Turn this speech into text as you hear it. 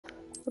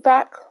We're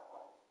back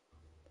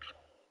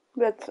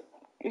with,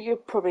 you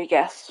could probably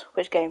guess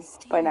which game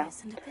by now.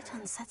 And a bit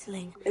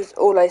unsettling. Is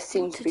all I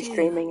seem to be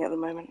streaming at the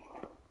moment.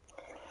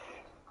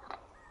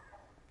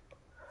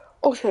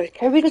 Also,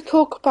 can we just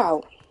talk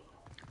about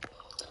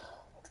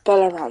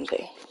Bella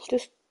Ramsey?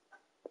 Just,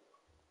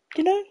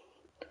 you know,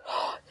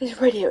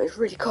 this radio is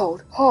really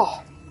cold.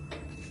 Oh,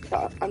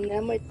 but I'm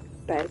near my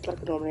bed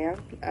like I normally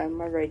am, and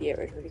my radio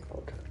is really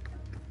cold.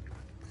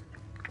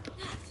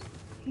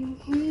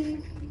 Okay.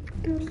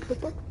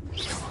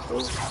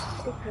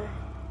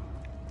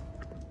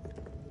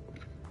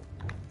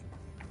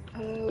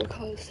 I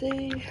can't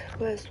see.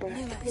 Where's my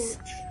torch?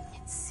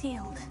 It's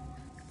sealed.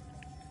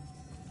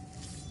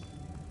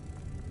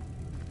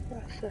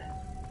 That's it.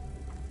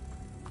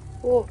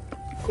 Oh,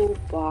 go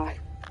back.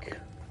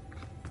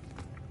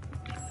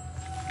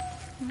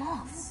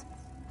 Moths.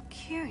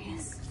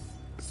 Curious.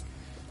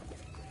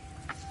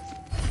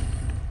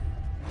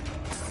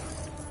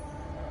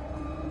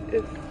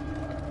 If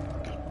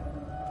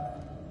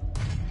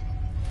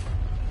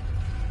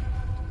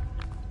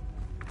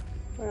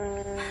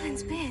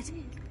Alan's beard.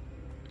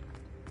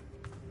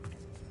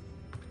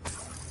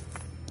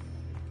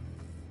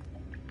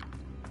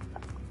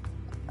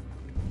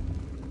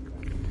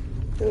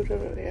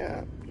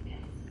 yeah.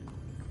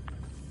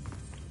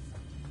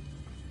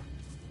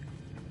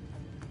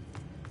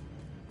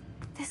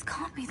 This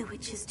can't be the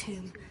witch's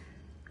tomb.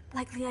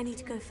 Likely I need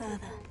to go further.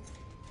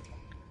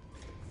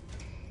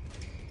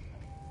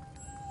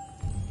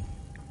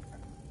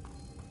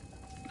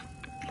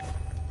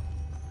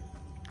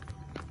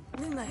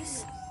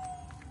 Lumos.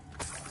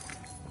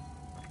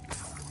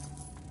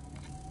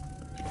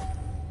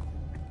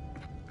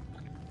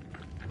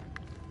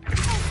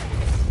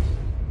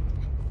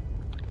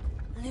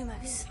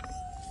 Lumos.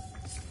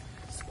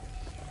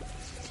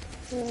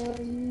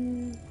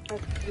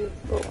 That's the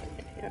point,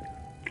 yeah.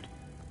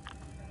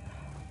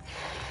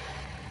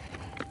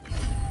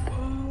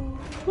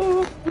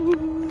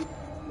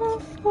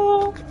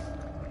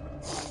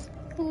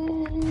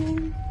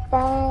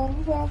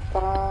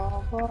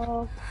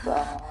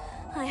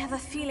 I have a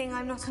feeling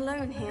I'm not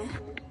alone here.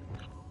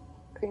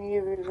 Can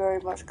you be very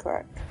much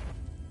correct?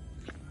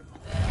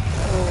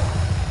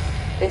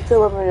 Oh, they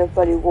still want me to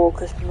bloody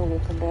walk as normal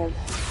from them.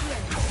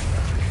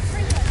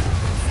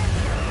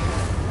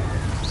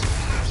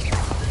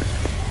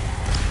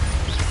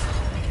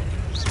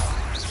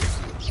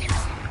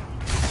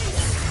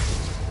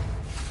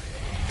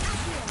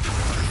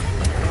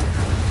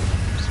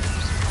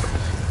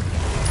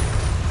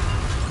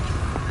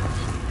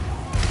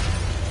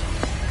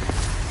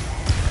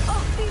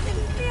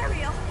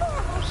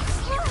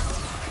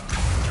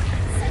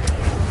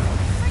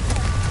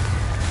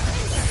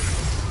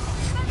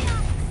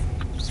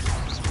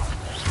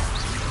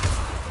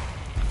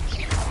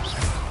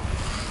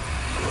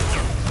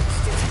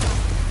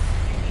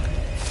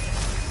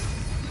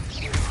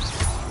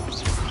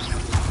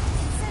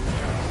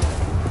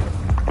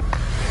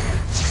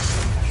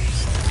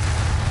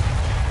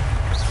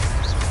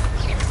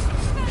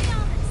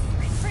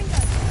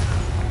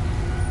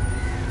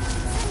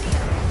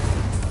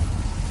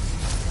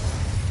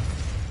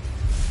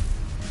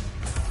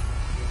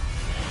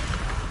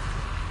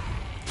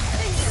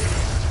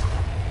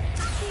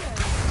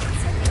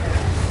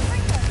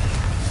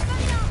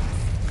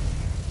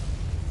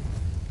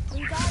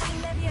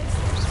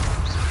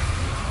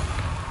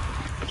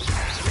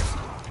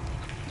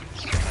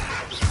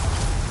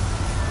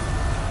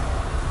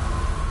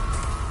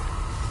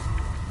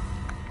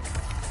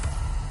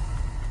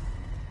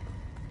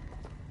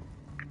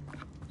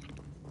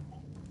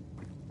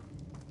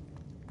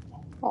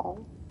 Oh.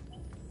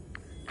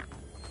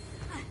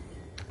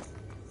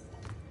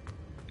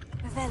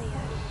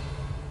 Revelio.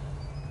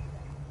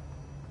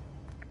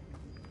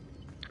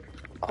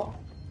 Oh.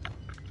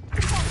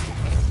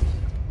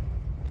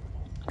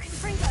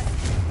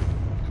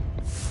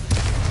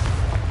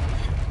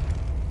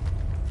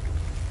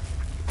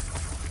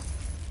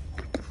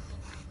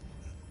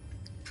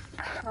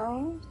 Come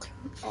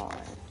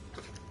on.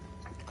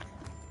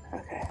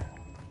 Okay.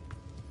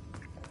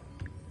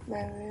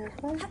 Maybe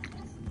this one?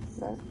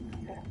 No?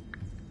 Okay.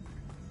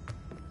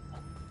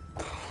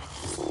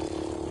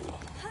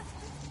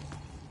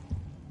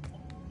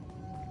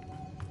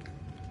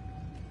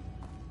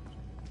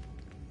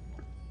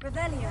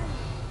 Revelio.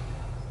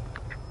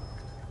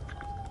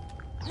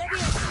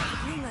 Levio.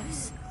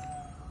 Lumos.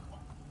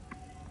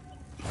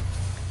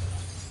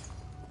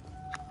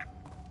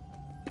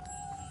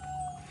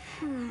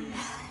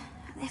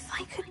 If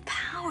I could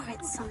power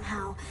it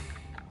somehow,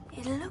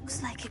 it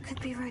looks like it could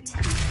be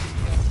rotated.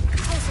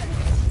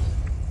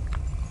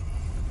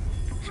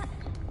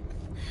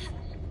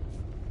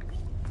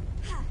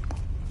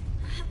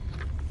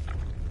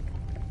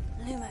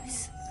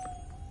 Lumos.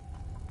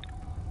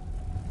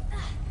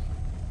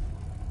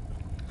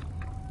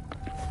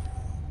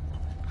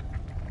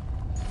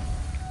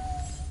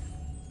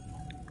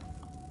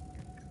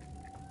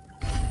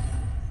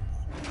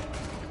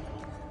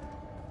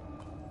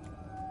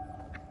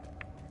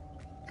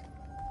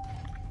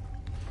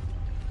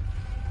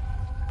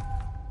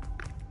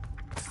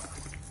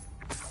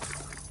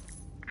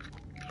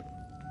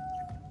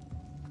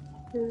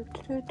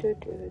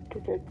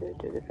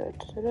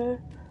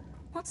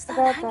 What's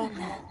that hanging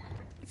there?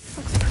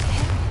 Looks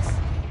precarious.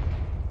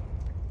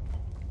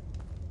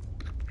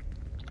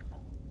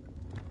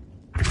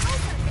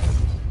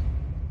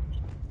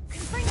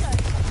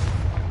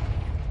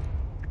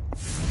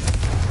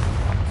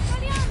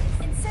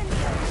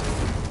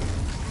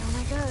 Down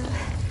I go.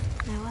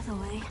 No other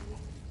way.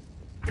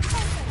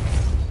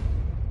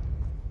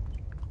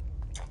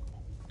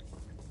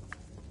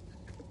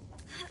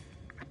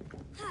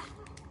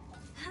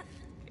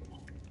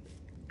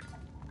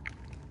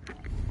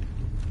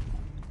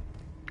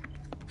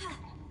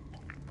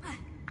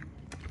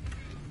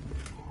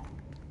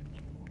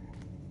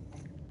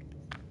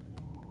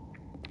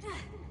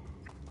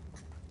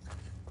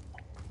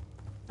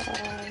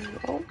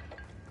 Oh.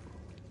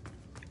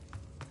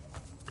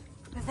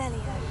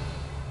 Revelio.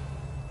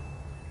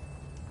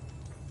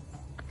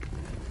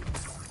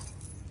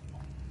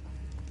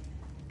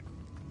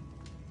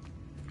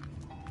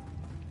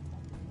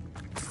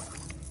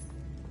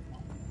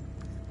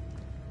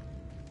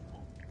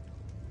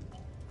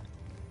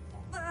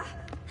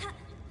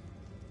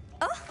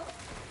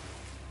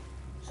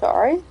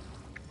 Sorry.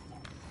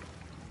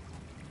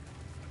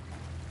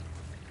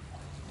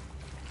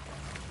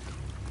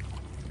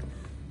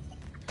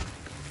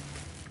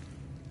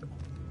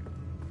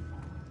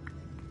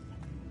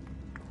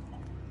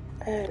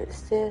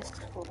 Is this?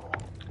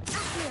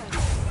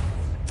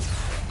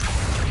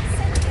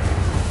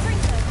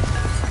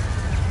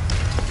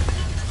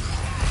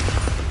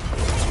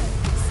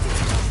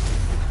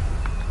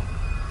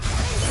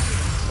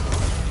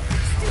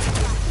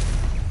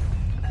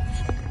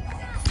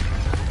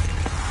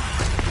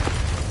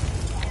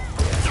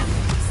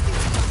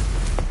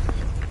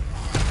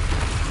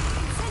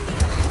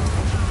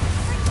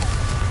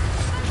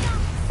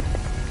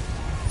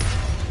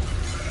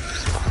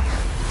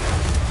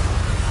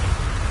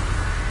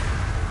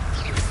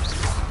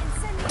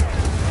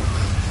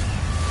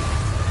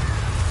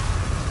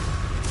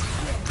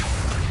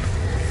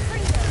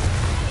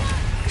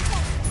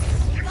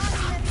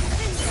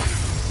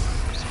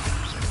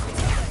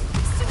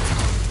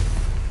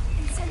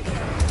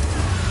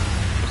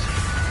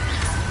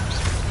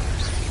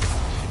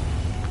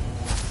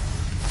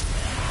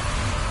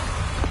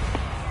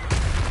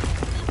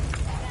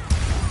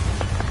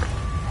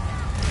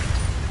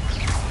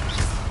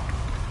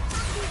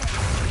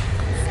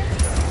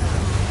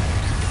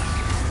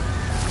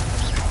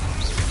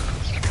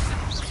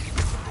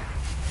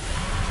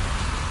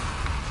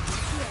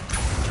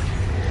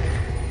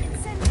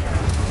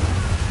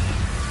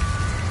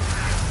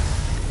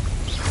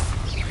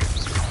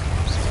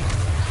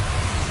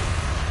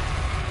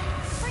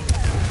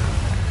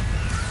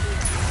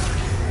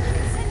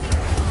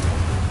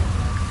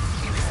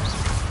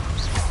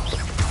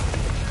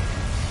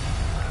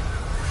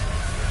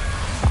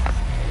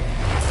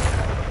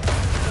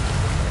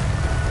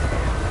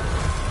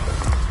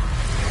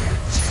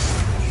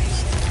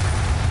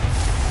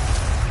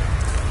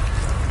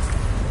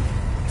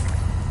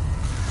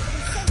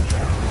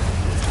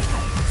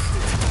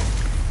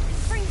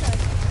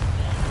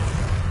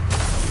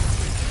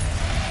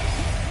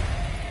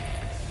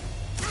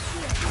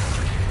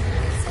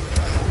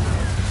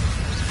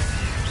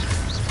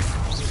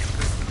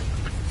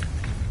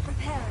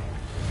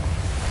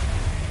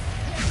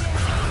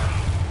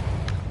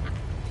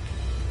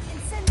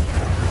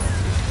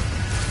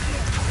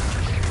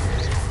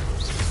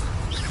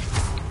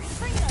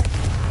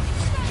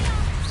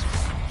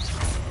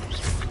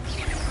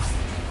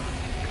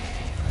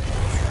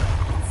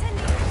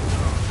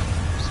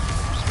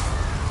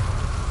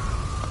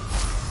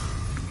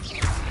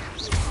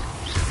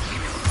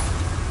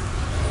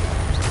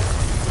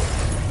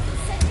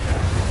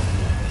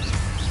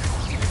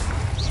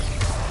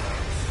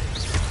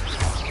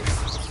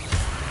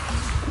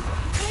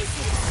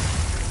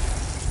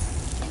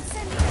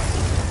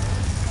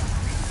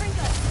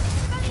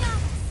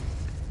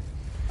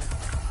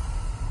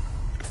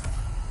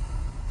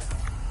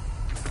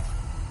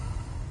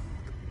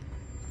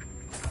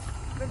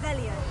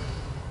 Revelio.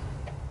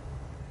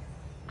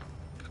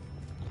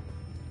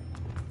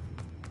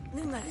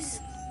 Lumos.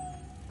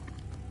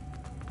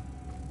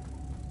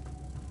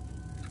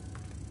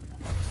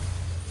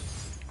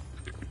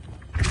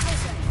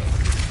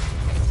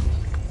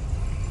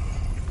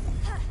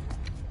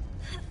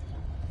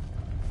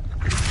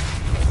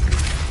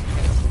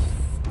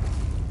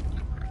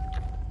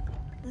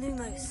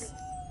 Lumos.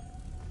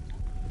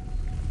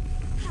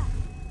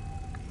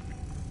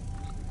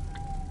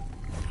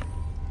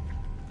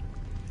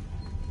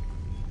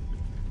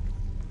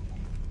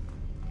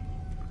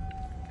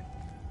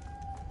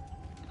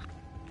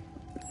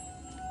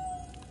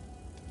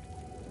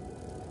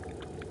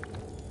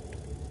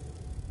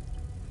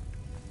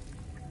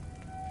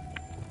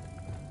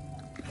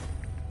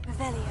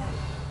 Revelio.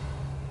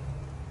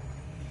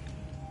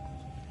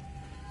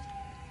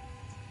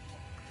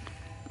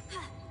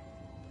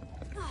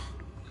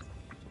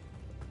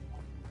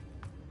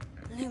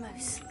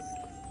 Lumos.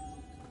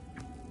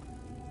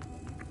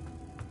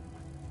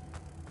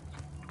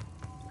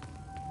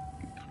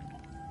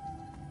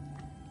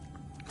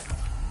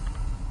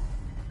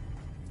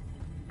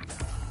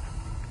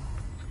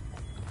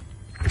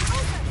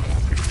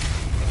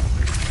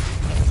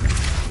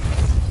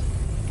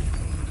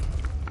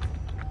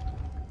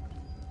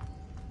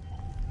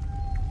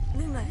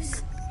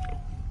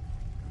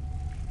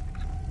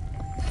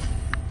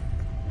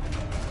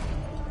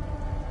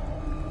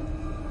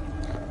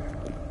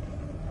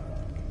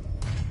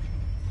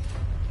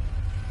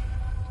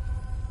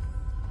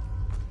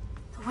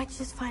 The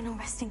witch's final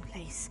resting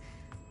place.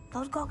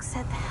 Lodgok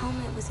said the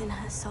helmet was in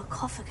her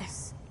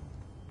sarcophagus.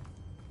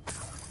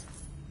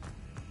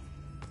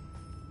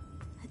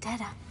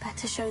 Adeda,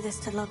 better show this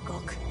to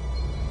Lodgok.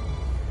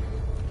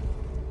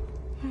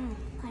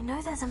 I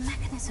know there's a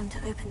mechanism to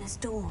open this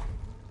door.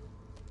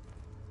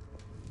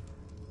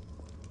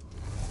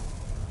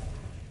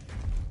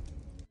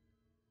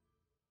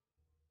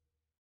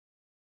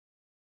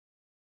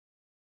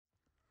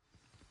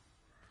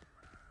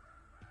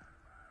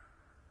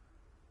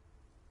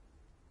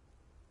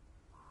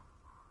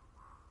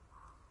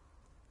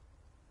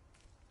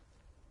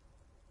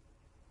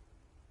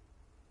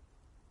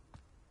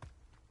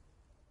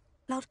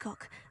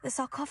 Lodgok, the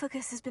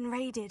sarcophagus has been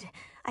raided.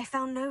 I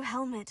found no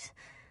helmet,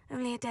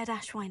 only a dead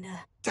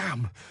Ashwinder.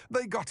 Damn!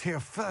 They got here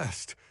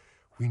first.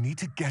 We need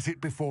to get it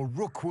before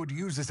Rookwood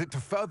uses it to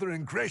further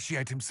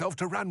ingratiate himself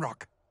to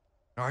Ranrock.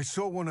 I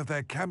saw one of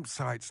their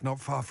campsites not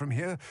far from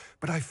here,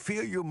 but I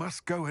fear you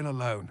must go in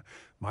alone.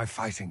 My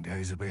fighting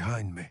days are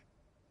behind me.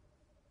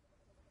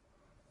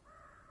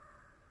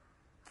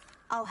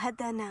 I'll head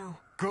there now.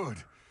 Good.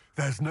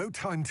 There's no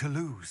time to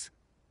lose.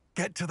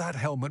 Get to that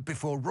helmet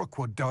before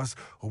Rookwood does,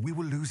 or we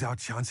will lose our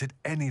chance at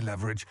any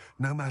leverage,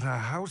 no matter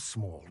how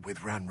small, with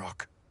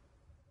Ranrock.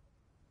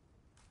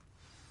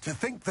 To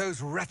think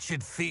those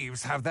wretched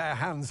thieves have their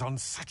hands on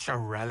such a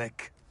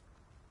relic.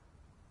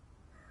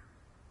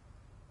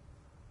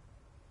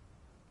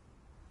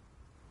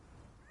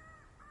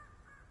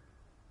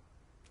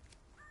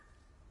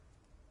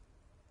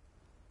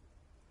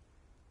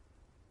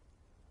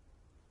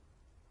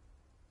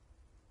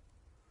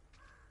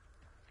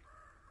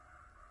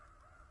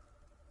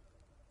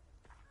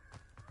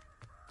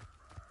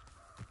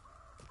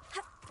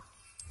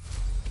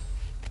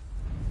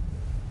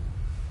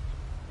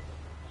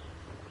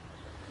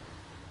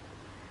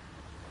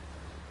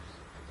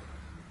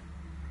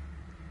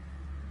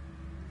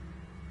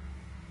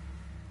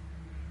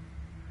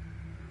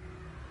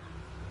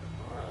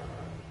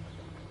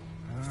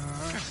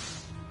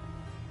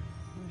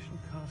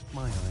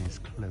 My eyes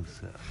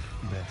closer.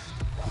 Best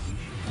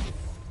position.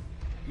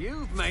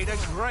 You've made a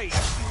great...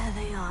 There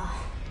they are.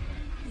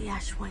 The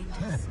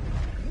Ashwinders.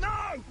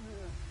 No!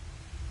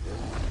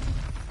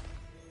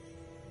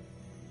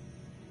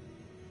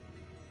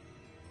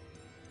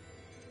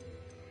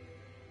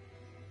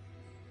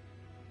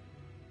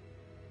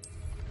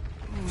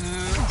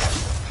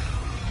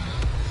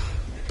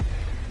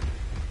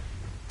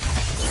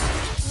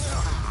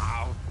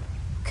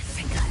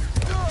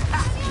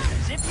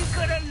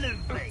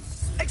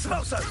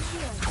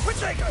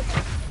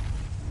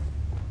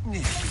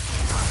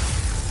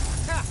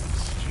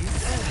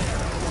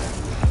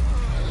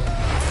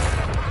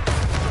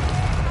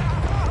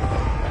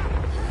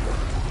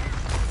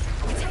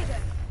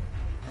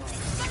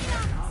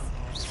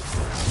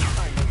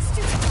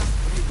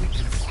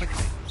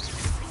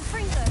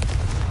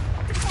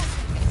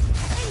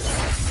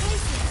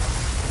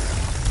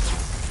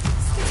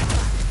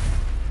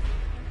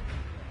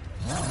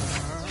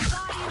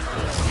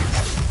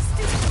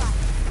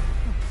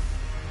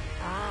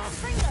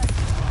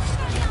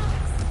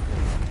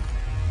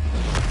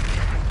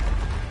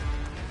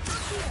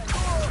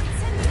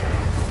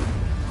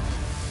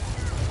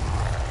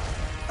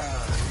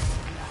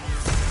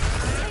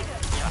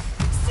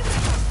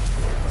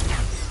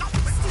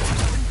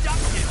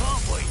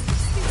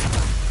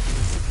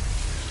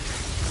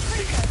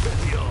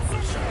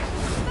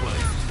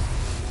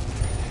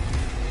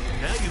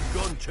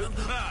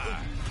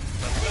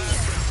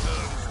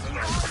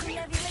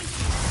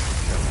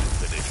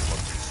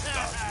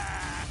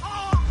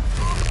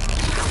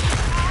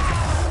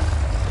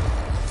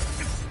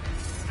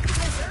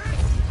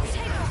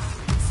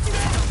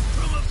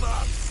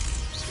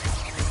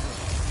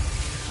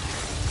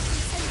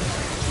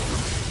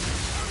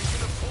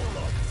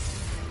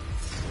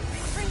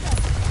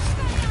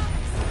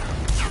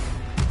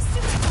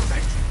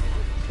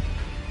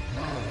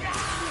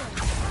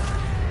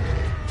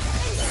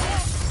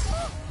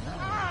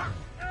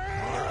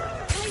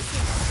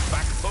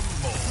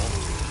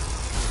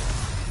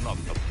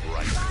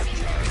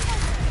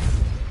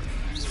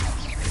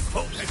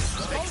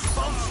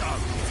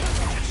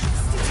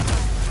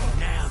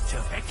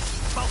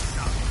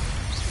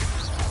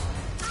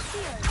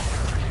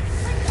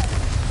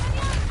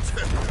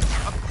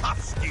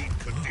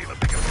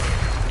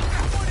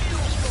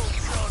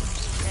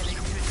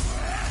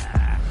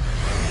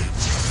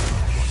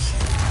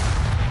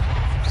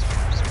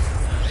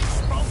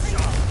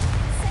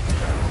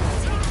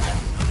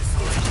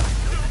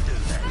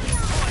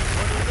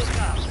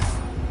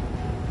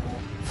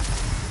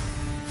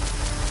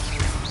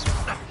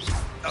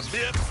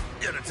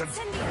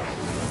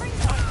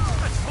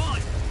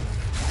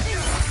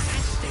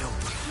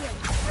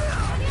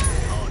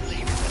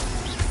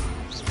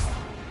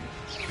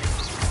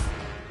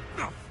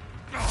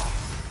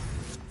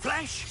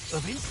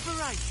 Of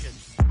inspiration.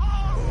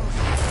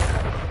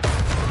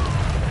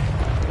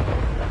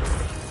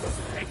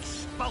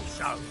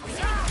 Expulso.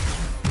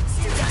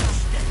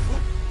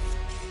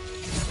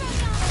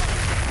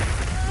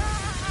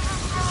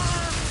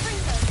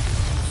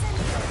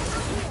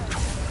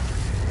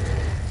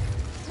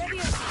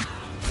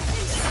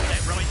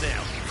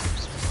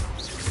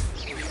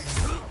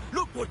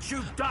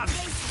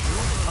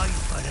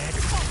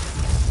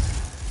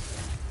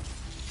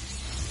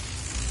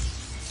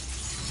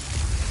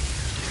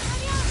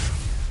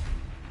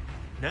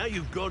 Now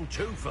you've gone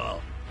too far.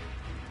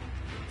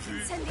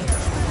 Incendio.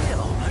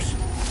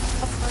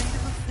 Afraid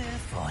of a fair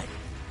fight.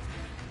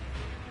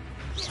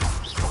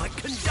 Quite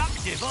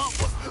conductive, aren't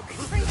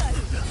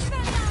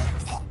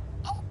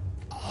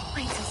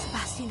Wait till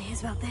Sebastian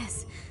hears about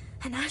this.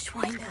 An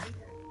Ashwinder.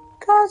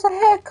 Guys, I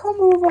hit a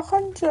combo with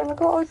 100 and I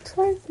got a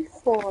trophy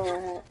for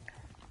it.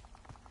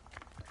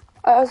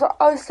 I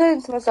was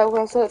saying to myself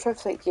when I saw the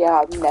trophy, like,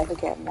 yeah, I'm never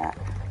getting that.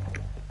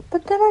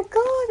 But then I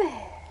got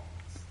it.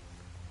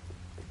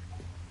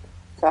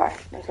 Sorry,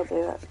 I can't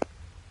believe it.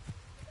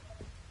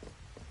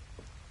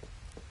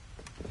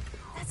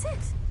 That's it.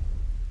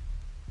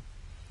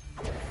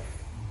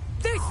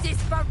 This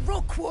is for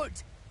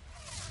Rookwood!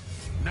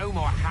 No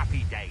more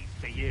happy days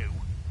for you.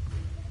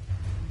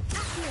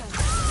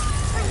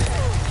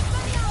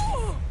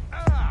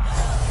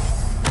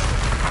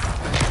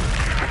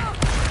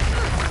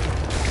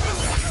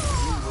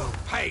 You will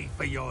pay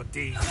for your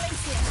deeds.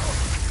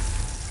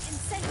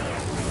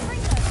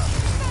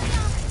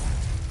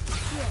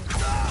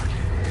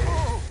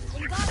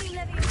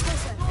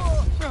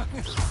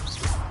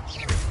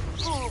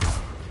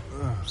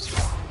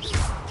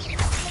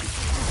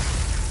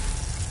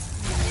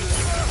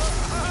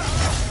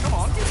 Come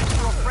on,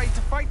 you're afraid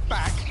to fight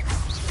back.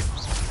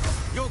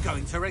 You're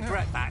going to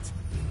regret that.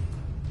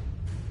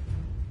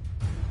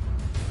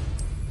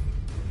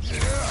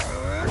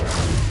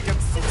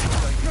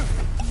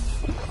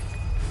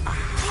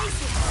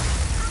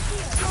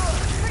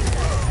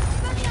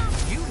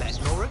 You let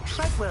Laura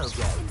Treadwell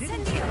go,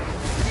 didn't you?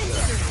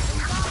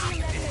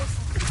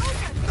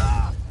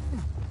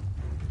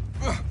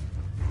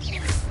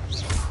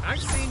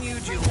 I've seen you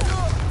duel.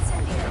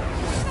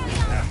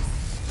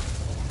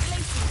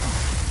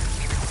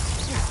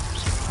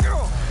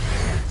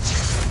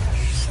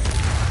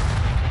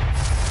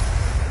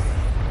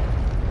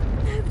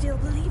 Nobody'll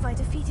believe I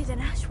defeated an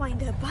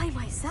Ashwinder by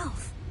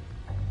myself.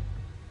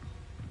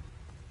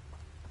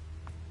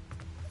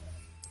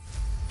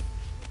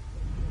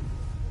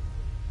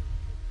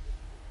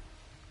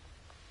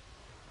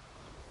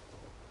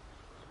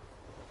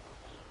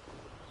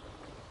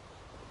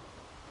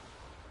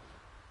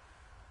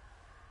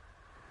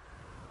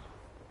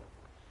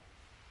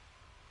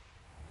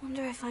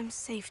 Wonder if I'm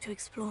safe to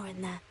explore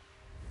in there.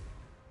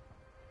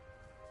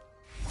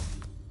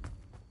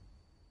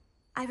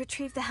 I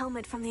retrieved the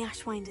helmet from the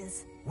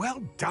Ashwinders.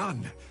 Well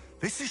done.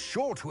 This is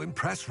sure to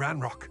impress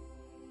Ranrock.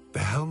 The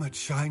helmet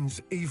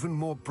shines even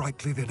more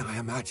brightly than I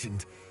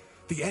imagined.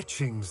 The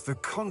etchings, the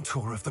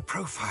contour of the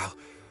profile.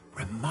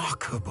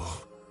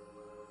 Remarkable.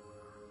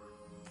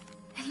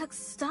 It looks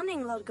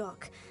stunning,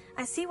 Lodgok.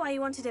 I see why you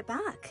wanted it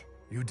back.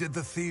 You did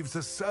the thieves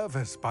a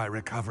service by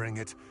recovering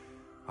it.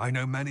 I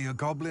know many a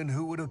goblin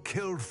who would have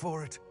killed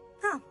for it.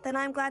 Huh, then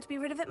I'm glad to be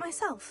rid of it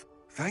myself.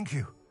 Thank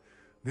you.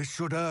 This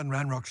should earn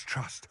Ranrock's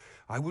trust.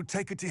 I will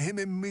take it to him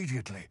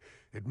immediately.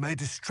 It may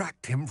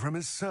distract him from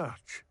his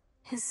search.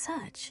 His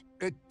search?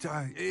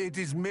 It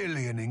is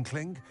merely an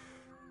inkling.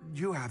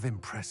 You have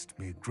impressed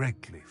me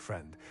greatly,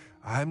 friend.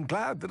 I am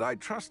glad that I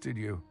trusted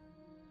you.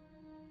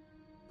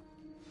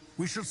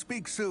 We shall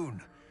speak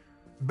soon.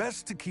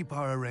 Best to keep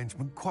our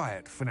arrangement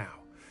quiet for now.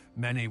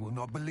 Many will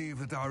not believe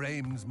that our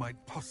aims might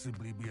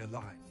possibly be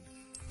aligned.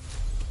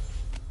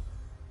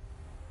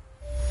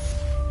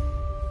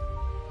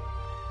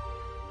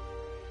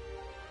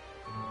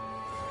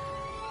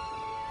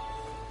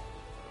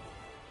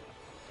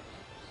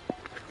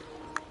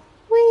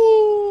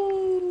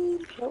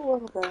 Whee!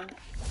 What was that?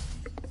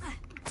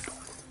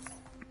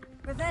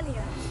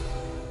 Revelio.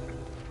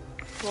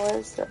 What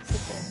is that?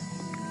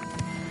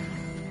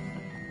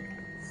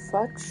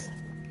 Fudge?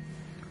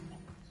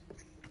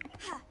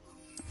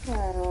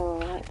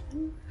 Alright.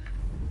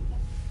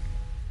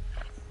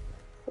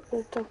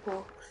 Put the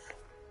box.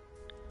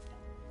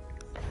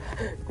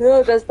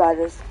 No, there's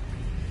badges.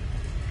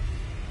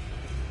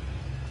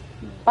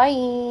 Bye.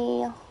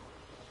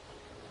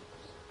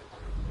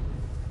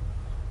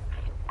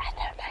 I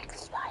don't like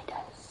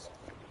spiders.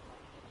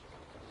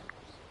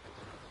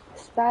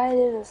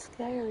 Spiders are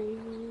scary.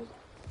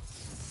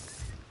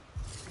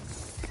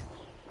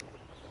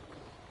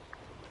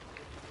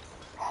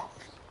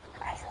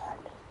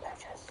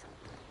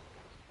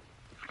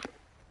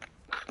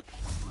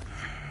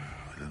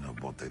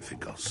 What they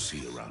think I'll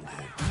see around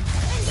here.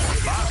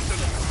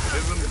 Bastard!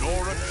 Isn't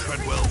Laura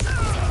Treadwell?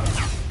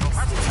 You'll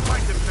have to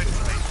fight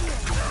eventually.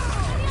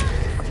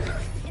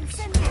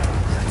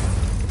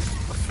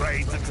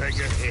 Afraid to take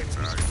a hit,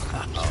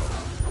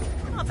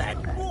 I've had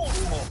more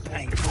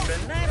painful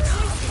than that.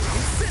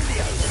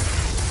 Incendio!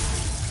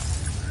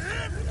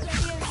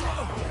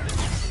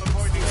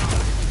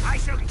 I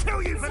shall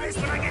kill you for this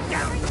when I get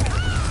down.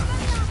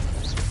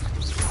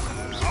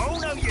 Oh,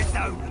 no, you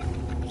don't.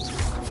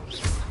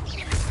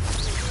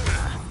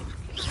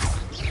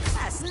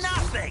 That's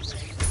nothing.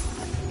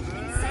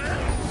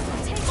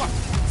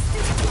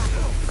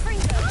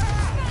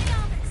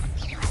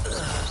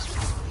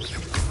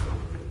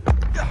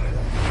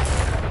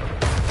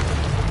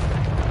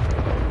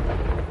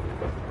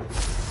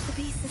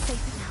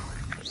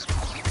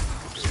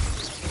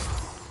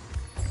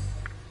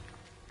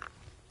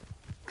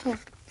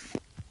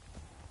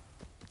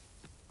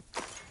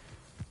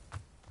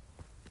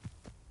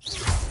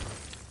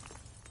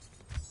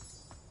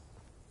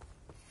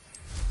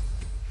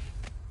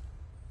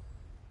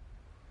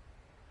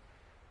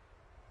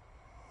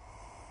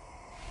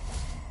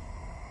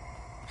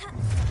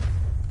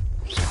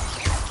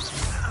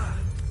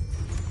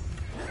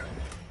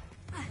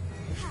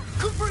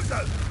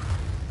 Confringo!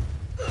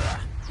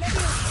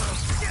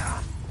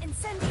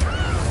 Incendio!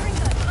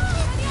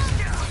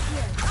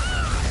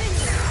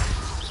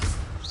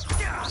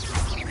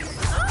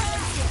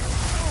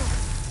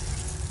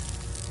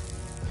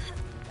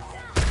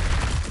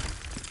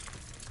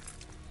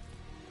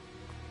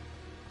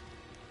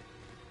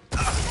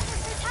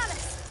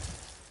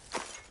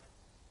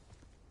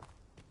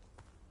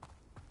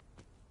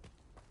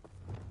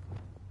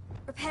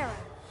 Reparo.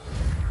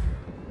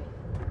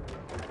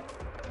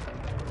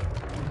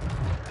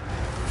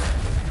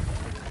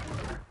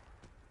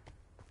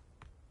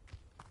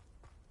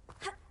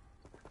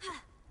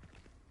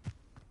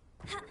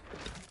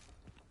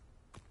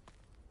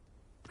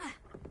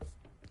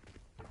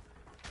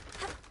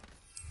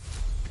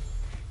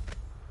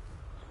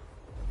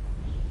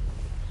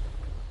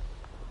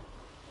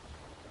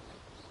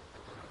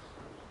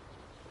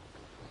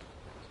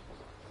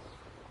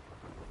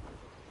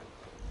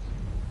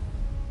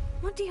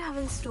 What do you have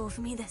in store for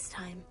me this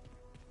time?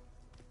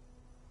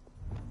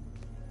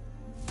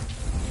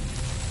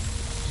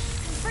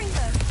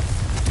 Confringo!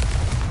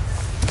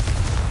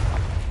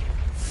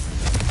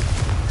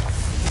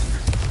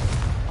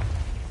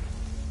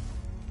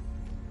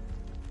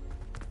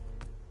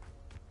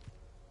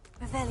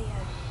 Revelio.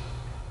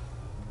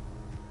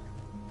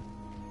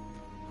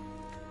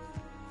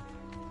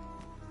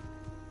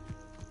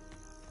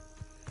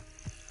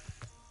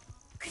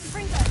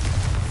 Confringo!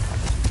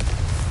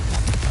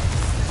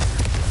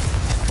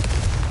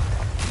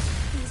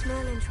 These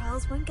Merlin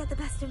trials won't get the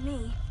best of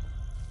me.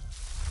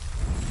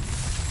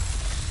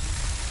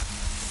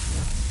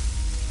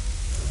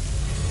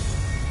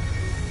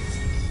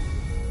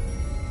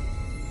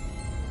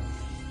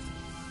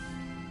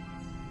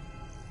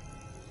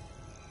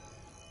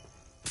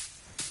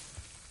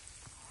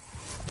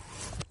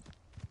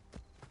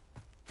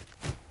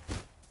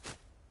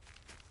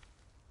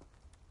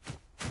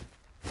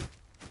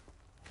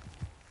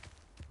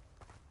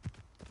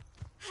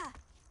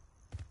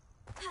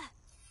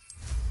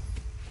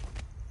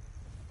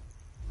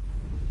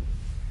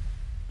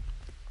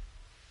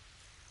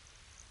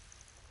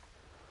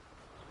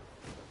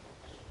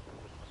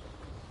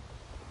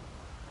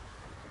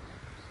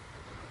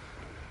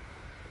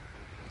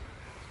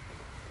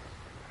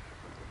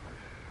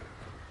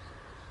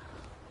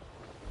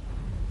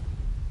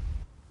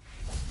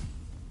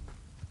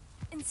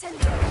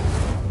 Incendio!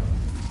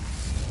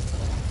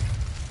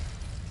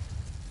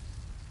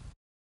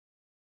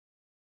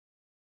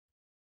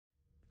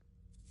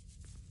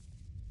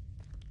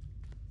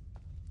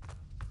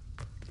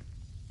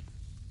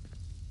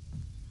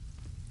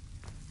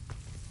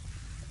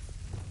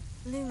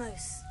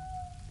 Lumos.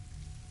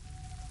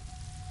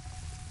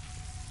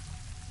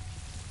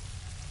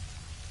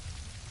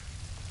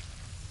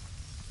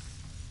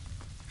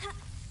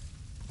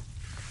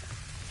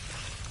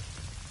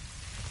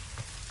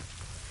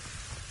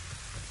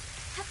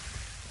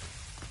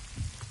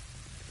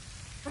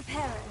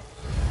 Reparo.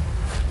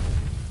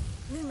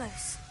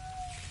 Lumos.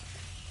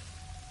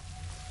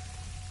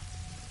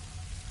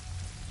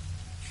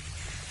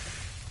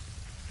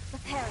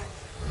 Reparo.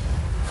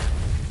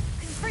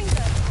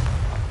 Confringo.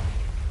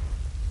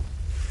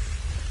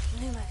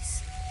 Lumos.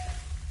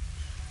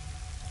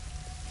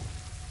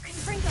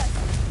 Confringo.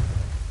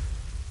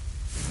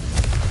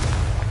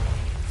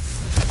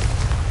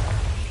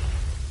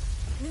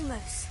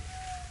 Lumos.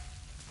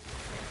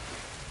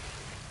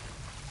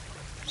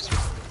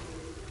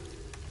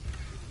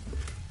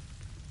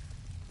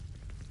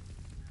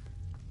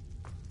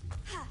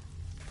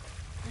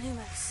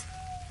 Lumos.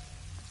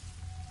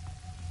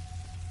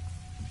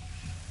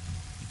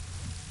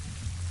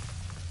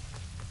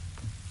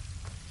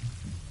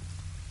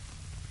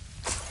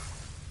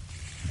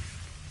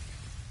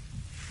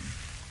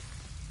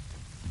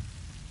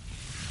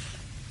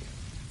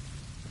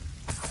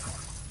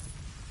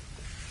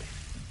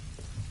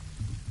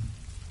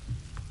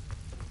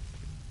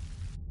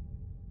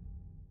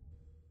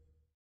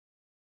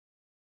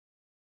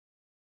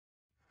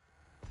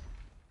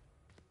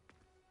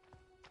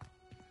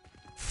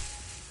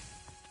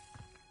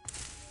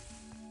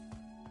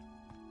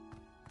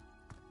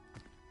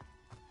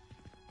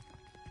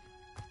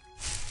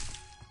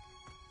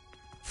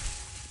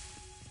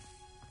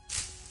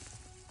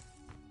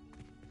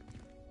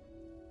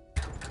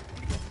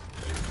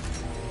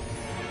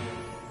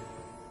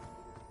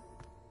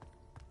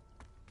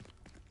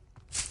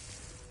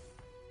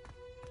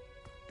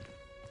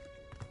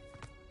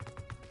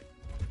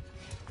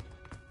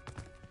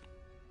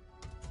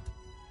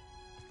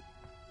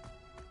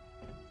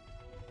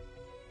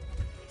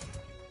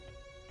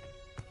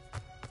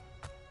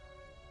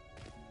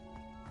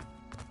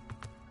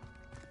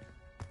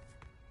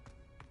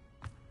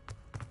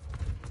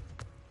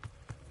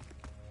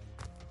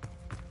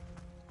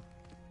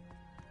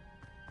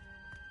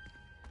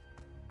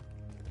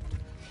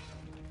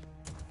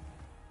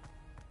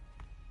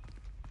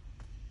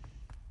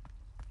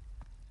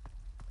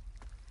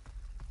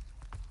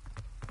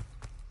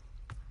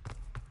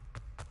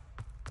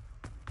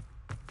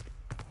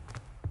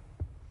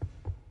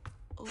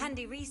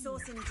 Handy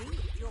resource indeed,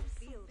 your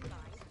field guide.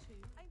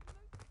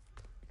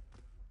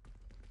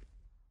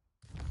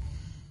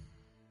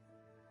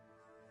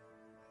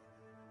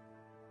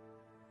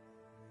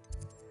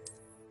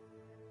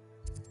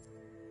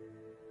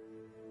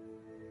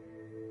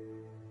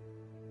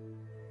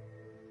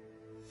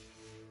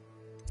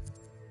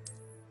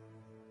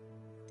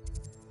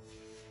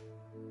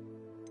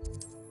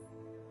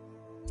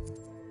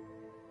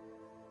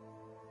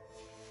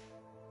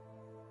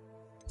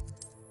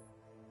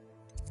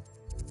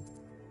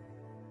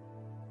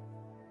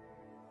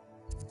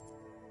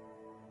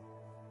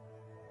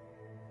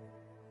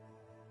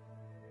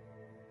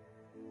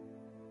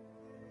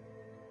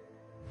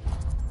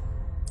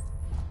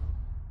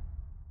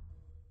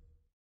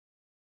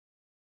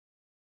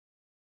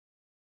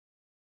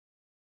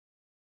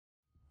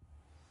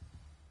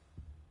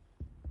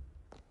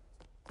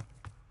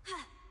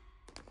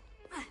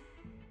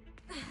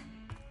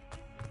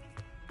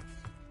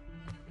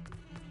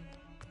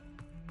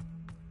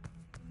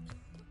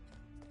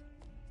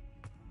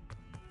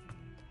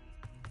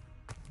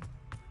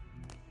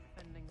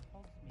 Defending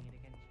Hogsmeade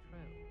against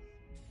trolls.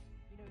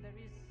 You know, there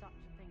is such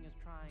a thing as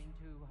trying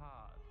too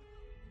hard.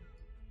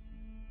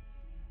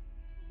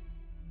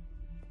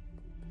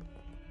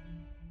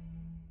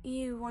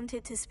 You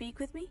wanted to speak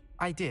with me?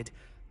 I did.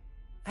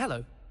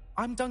 Hello,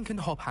 I'm Duncan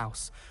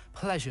Hobhouse.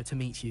 Pleasure to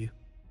meet you.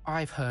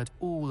 I've heard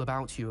all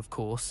about you, of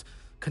course,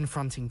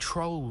 confronting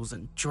trolls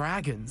and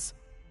dragons.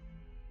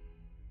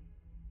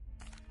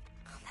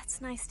 Oh, that's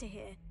nice to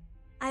hear.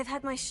 I've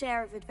had my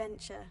share of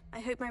adventure. I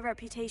hope my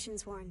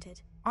reputation's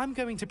warranted. I'm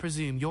going to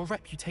presume your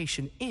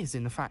reputation is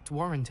in fact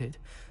warranted,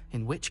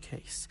 in which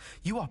case,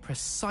 you are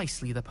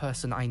precisely the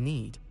person I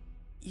need.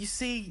 You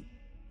see,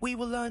 we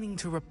were learning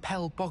to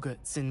repel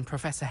boggarts in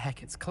Professor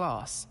Hecat's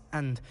class,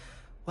 and,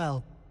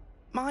 well,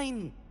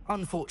 mine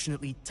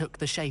unfortunately took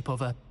the shape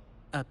of a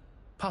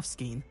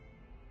puffskein.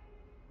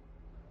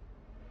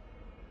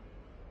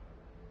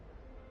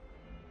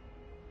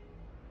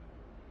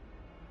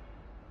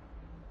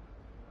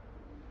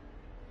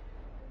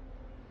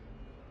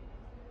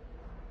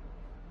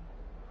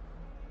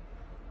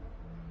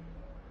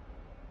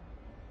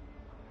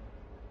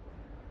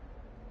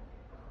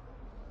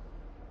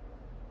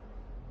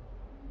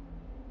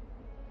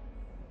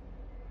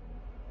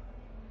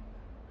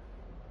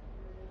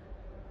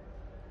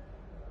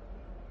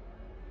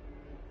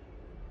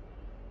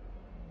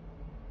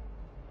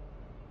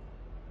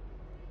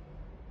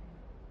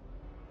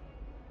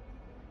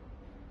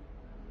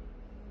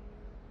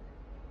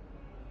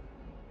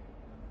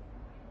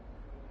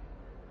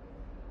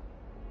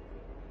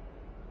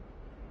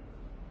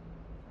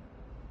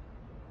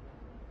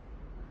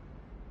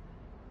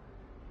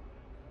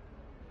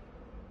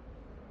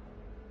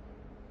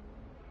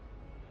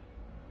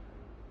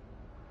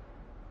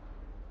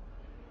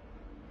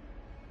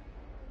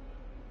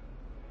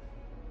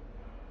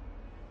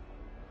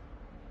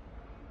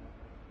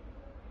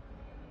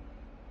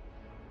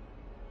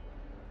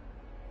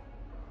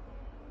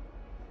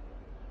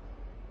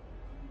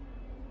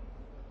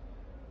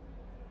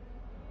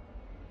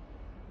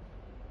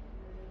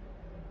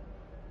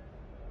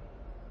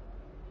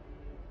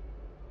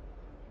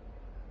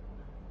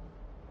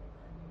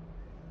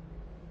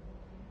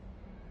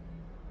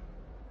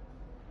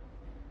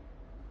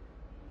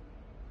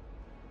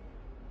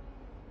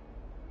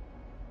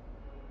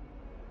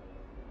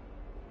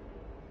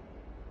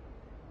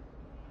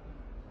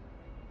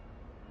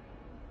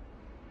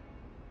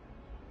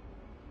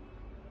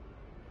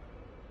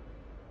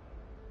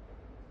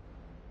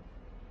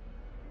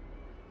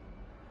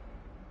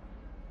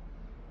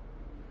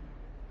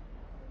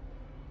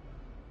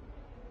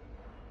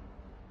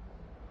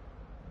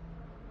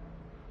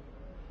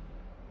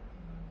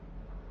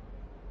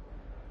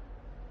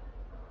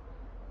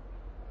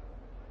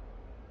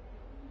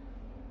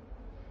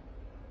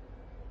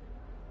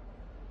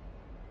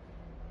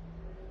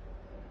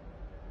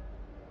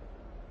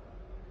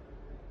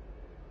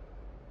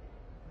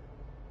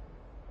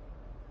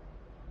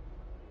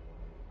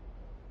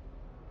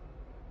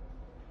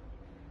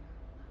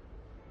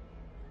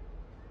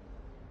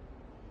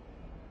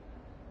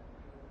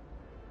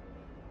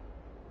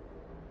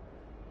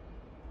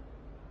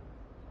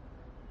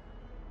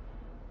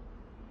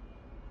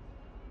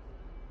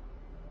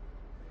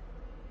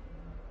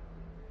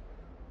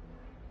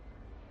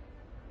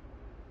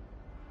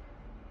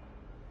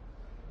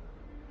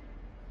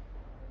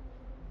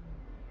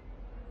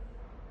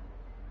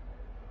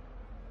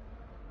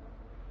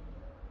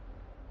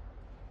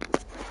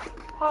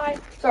 Hi,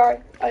 sorry,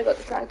 I got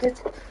distracted.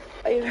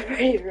 Are you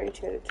really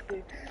irritated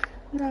too?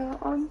 No,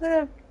 I'm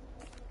gonna...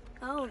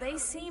 Oh, they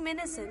seem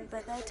innocent,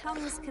 but their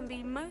tongues can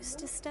be most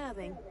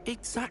disturbing.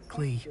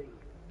 Exactly.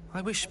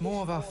 I wish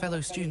more of our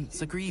fellow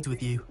students agreed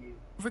with you.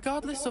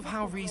 Regardless of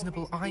how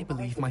reasonable I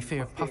believe my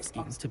fear of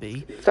puffskeins to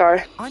be,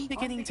 Sorry. I'm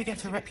beginning to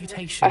get a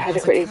reputation I had to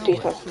as a quickly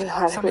do coward. something. I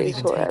had to Some have quickly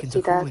even sort it out. taken See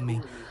to that? calling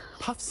me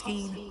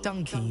Puffskeen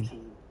Dunkeen.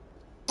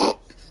 Oh,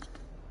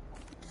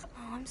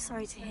 I'm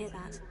sorry to hear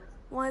that.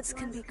 Words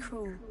can be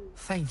cruel.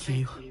 Thank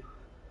you.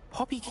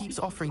 Poppy keeps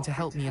offering to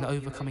help me in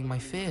overcoming my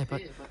fear,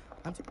 but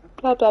I'm...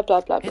 Blah, blah,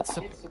 blah, blah, blah. It's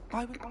a...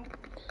 I would...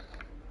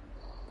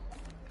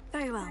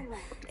 Very well.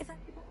 If I...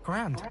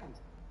 Grand.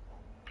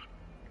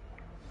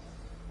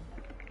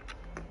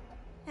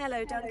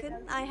 Hello,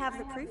 Duncan. I have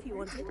the proof you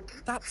wanted.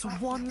 That's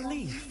one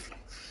leaf.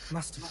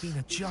 Must have been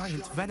a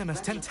giant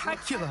venomous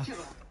tentacula.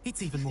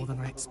 It's even more than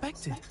I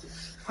expected.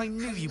 I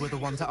knew you were the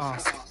one to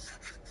ask.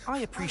 I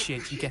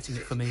appreciate you getting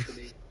it for me.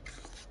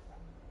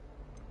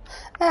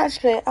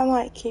 Actually, I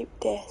might keep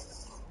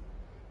this.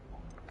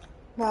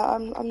 No,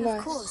 I'm nice.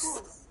 Of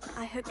course.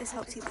 I hope this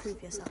helps you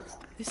prove yourself.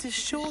 This is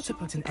sure to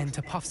put an end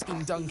to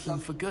Puffskein dunking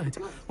for good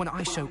when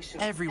I show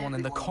everyone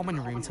in the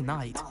common room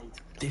tonight.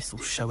 This'll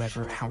show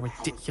Everett how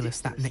ridiculous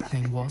that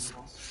nickname was.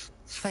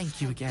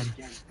 Thank you again,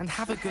 and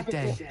have a good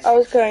day. I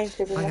was going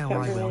to, but I I know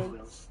can't I be will.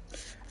 mean.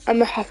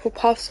 I'm a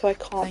Hufflepuff, so I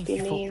can't Thank be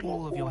you mean. for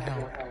all of your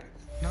help.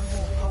 No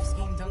more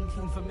Puffskein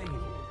dunking for me.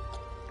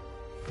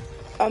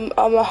 I'm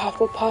a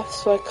Hufflepuff,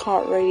 so I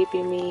can't really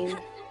be mean.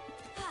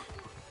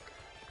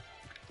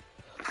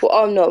 Well,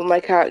 I'm not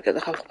my character, the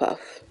Hufflepuff,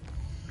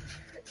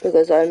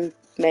 because I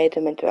made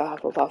them into a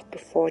Hufflepuff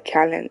before a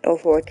challenge or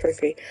for a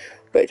trophy,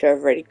 which I've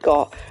already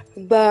got.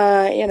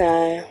 But you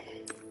know,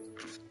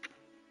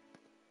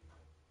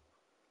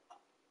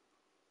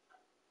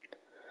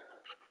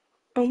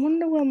 I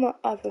wonder where my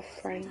other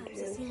friend Sometimes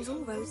is. it seems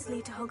all roads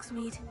lead to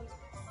Hogsmeade.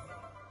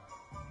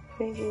 I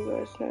think you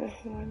guys know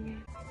who I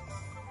mean.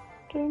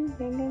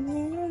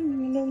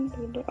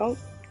 Oh,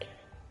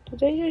 did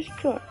they just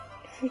join?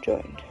 Who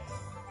joined?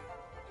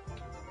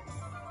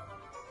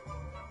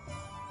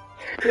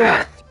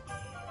 Yeah.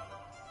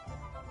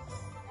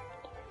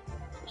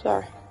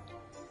 Sorry.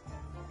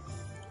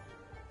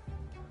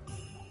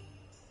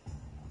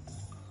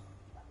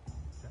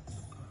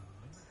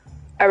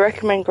 I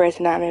recommend Grey's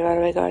Anatomy, by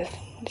the way, guys.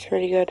 It's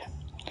really good.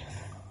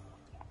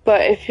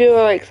 But if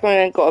you're like someone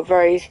that got a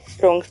very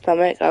strong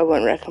stomach, I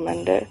wouldn't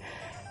recommend it.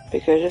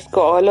 Because it's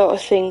got a lot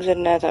of things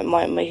in there that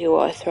might make you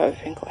want to throw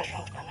if you've got a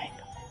strong stomach.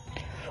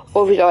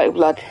 Or if you don't like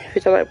blood. If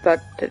you don't like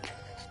blood, then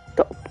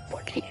stop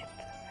watching it.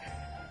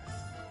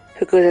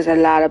 Because there's a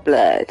lot of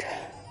blood.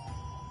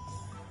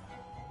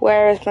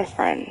 Where is my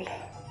friend?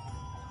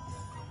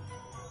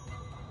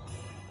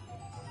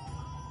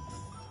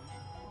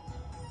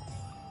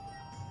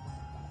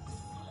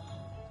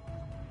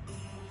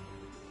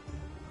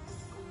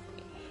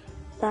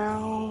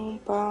 Bow,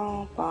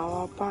 bow,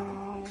 bow,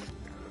 bow.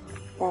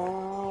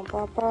 Bow,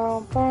 bow,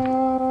 bow,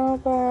 bow,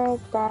 bow,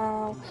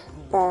 bow,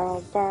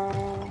 bow,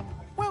 bow.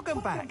 Welcome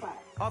back.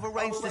 I've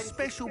arranged a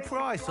special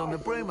price on the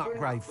broom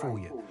upgrade for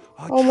you.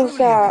 I Almost truly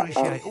there.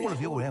 appreciate all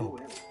of your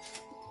help.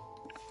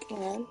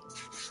 Yeah.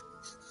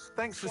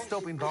 Thanks for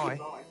stopping by.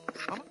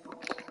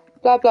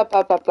 Blah, blah,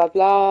 blah, blah, blah,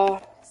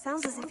 blah.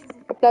 Sounds as if...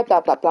 Blah,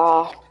 blah, blah,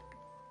 blah.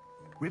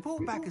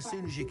 Report back as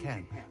soon as you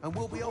can, and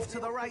we'll be off to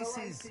the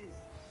races.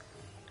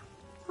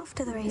 Off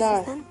to the races,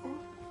 No. then.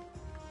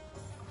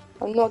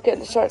 I'm not getting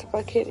distracted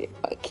by Kitty.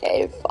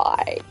 Okay,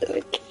 fine.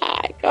 Okay,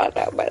 I can't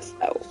help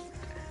myself.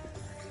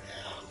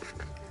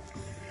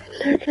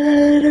 Look at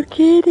that little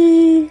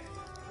kitty.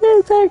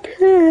 It's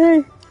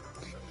okay.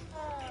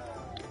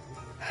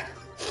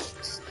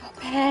 Stop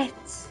it.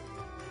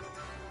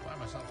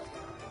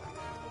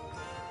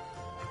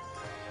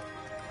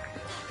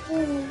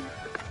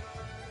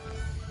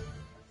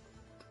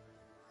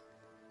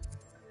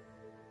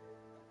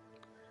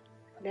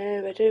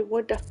 No, I don't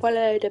want to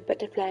follow the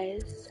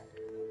butterflies.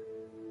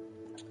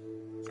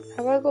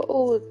 Have I got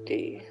all of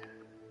the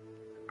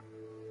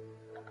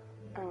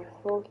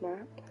world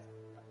map?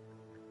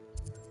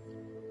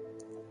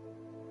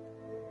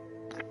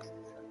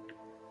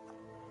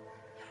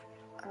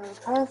 I'm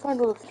trying to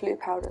find all the flu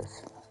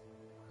powders.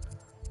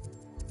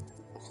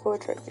 It's for a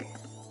trophy.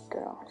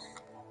 Don't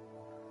ask.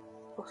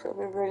 Also, it'll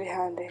be really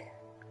handy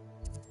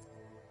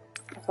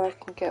if I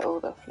can get all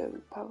the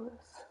flu powders.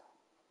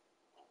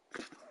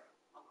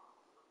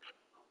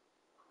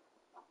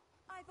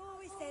 I've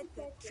always said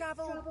that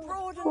travel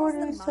Broadens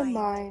broadens the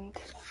mind.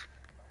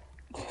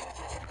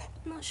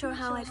 I'm not sure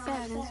how I'd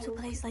fare in a little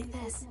place like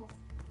this.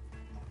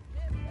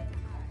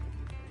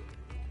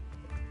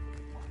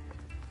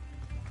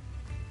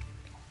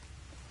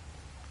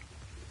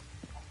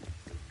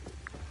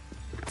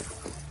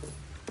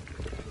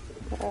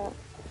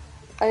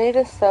 I need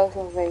to sell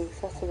some things.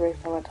 That's the reason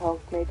I'm at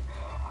Hogsmeade.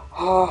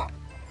 Oh.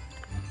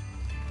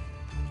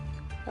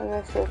 I'm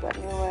gonna see if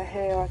anywhere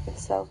here I can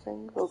sell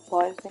things or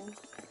buy things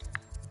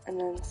and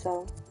then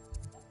sell.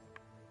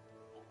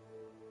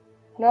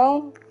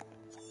 No?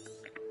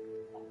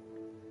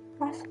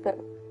 That's a bit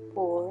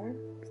boring.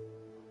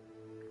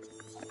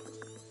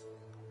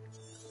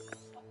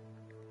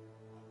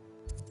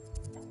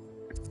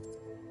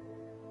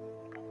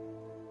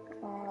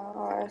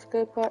 Alright, let's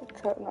go back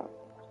to no.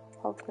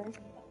 Hogsmeade.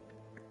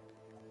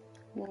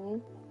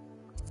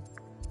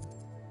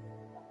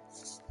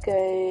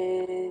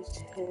 Go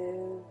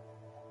to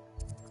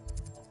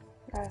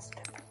that's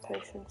different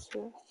potions, so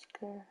let's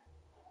go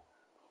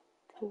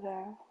to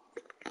there.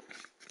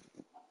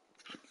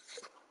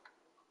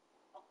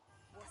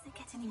 Does it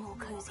get get any more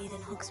cozy than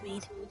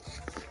Hogsmeade.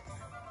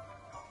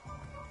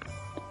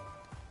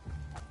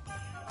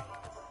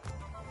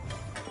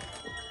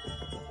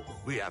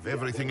 We have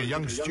everything a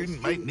young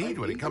student might need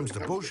when it comes to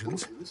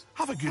potions.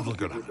 Have a good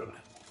look around.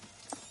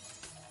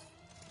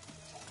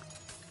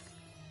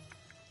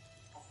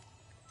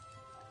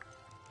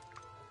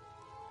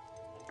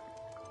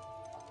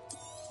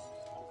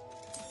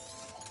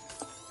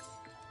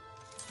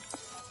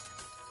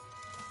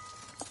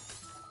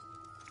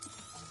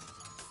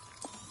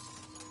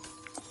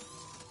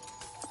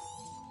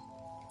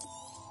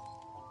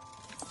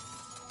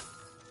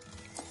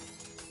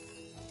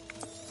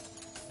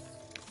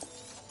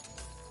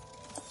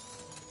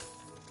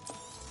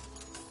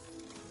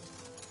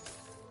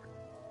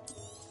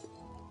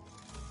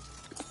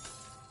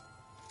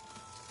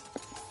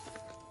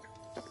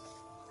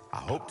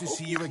 I hope to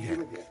see you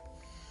again.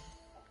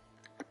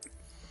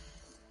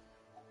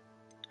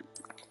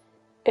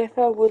 If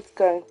I was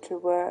going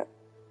to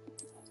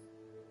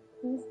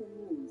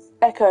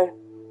Echo,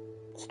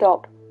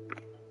 stop.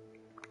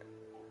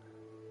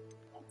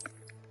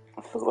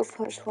 I forgot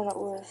which one it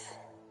was.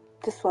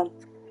 This one.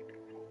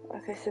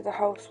 Okay, so the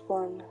house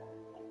one.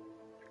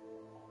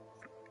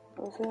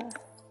 What was it?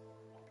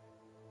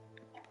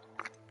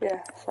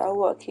 Yeah, so I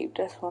want to keep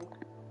this one.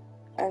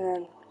 And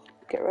then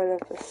get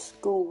rid of the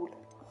school.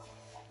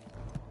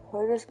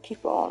 I'll just keep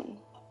it on.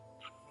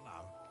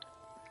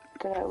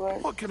 Then it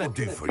won't. What can I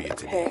do for you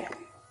today? Here.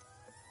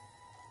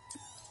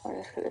 I'll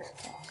just get this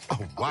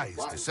A wise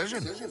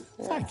decision. Yeah.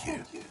 Thank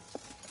you.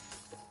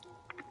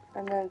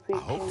 And then we I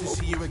hope to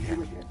see you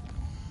again.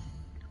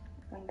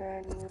 And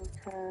then we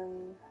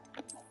can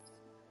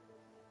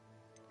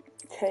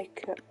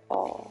take it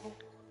off.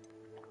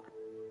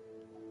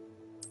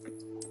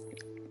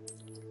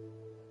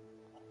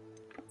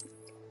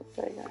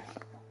 There you go.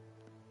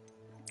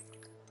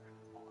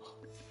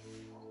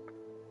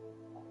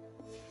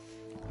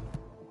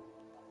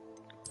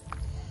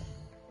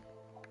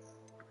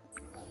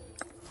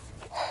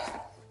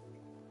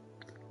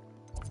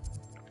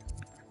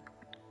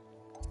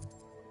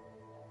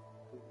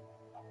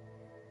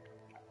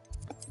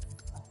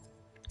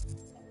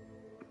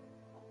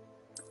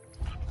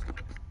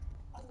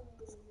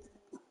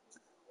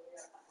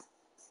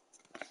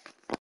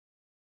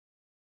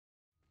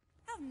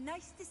 How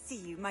nice to see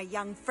you, my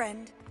young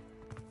friend.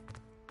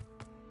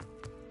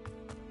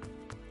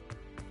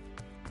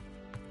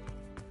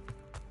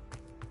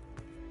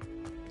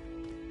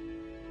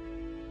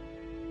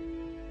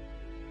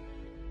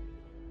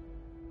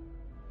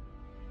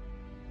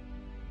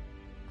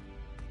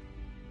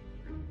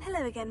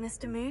 Hello again,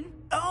 Mr. Moon.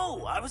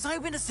 Oh, I was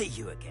hoping to see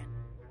you again.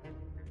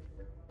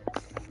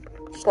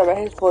 Sorry,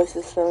 his voice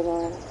is so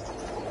annoying.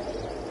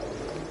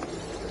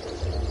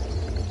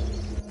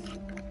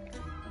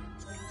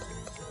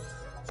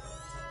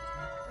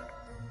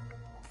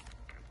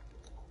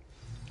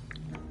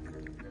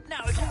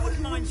 Now, if you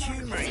wouldn't mind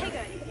humouring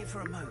me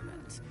for a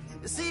moment,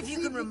 see if you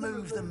can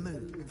remove the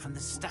moon from the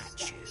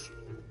statue.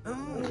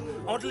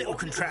 Odd little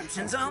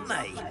contraptions, aren't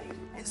they?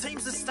 It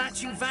seems the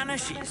statue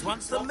vanishes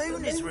once the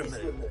moon is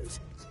removed,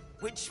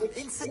 which,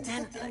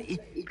 incidentally,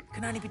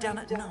 can only be done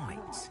at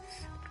night.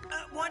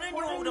 Why don't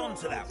you hold on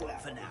to that one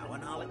for now,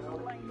 and I'll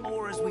explain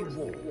more as we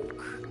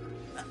walk.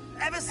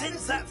 Ever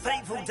since that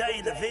fateful day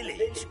in the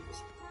village,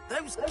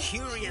 those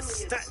curious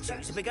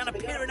statues have begun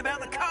appearing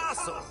about the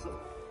castle.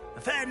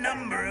 A fair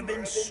number have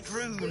been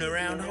strewn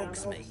around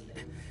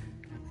Hogsmeade.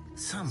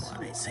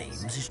 Someone, it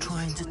seems, is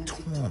trying to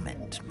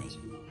torment me.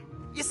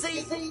 You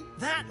see,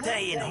 that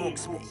day in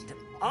Hogsmeade,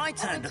 I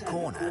turned a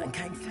corner and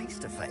came face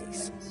to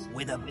face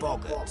with a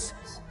boggart,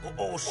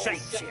 or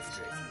shapeshifter,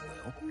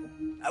 if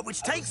you will,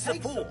 which takes the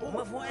form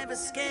of whatever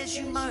scares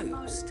you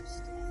most.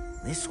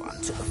 This one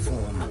took the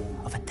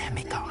form of a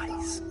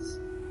demiguise.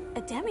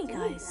 A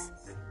demiguise?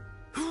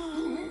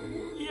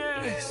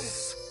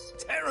 Yes!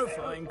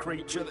 Terrifying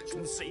creature that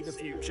can see the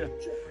future.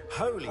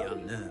 Wholly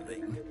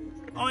unnerving.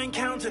 I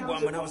encountered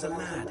one when I was a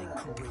lad in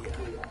Korea.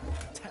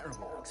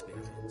 Terrible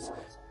experience.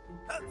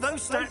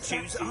 Those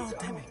statues are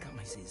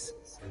demiguises.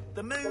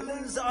 The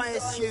moons, I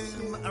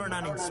assume, are an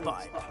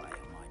uninspired play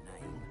on my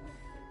name.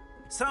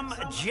 Some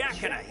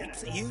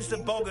jackanapes used a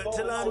boggart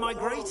to learn my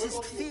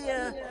greatest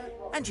fear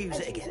and use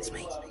it against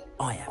me.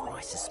 I have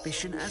my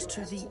suspicion as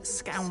to the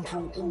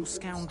scoundrel or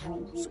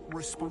scoundrels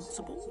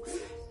responsible.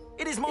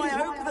 It is my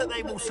hope that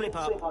they will slip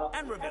up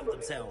and reveal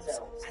themselves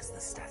as the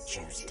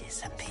statues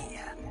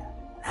disappear.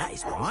 That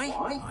is why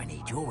I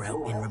need your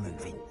help in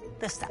removing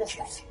the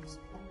statues.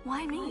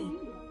 Why me?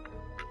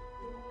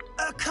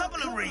 A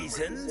couple of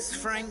reasons,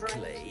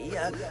 frankly.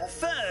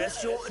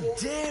 First, your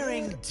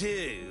daring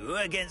do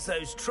against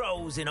those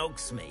trolls in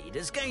Hogsmeade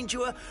has gained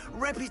you a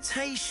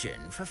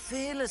reputation for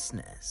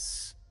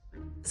fearlessness.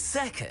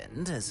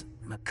 Second, as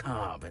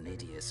macabre and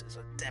hideous as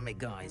a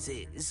demiguise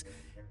is,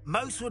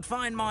 most would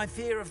find my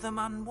fear of them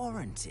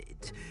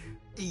unwarranted.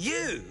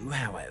 You,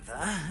 however,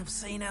 have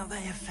seen how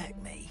they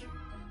affect me.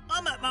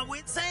 I'm at my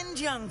wit's end,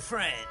 young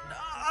friend.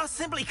 I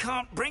simply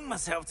can't bring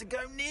myself to go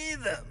near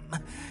them.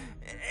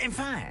 In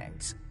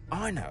fact,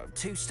 I know of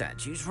 2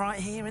 statues right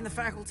here in the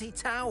faculty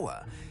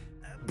tower.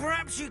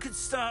 Perhaps you could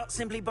start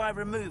simply by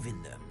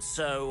removing them,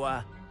 so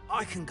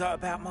I can go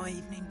about my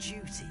evening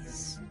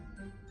duties.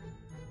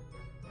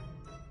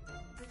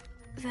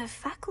 The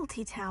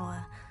faculty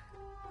tower?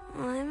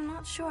 I'm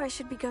not sure I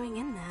should be going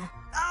in there.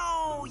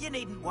 Oh, you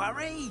needn't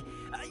worry.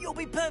 You'll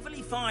be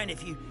perfectly fine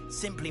if you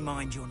simply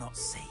mind you're not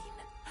seen.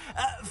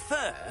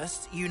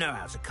 First, you know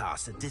how to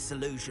cast a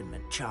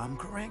disillusionment charm,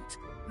 correct?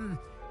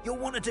 You'll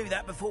want to do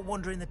that before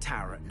wandering the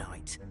tower at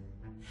night.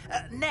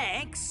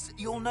 Next,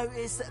 you'll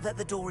notice that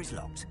the door is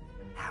locked.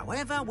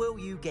 However will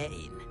you get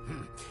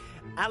in?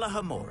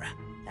 Alahomora,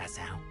 that's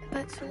how.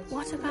 But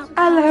what about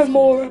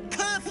Alahomora.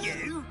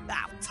 Curfew?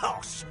 Oh,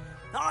 tosh.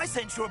 I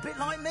sense you're a bit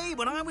like me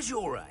when I was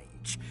your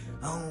age.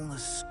 Oh, the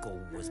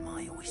school was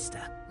my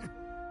oyster.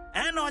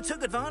 And I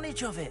took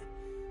advantage of it.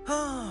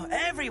 Oh,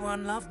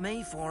 everyone loved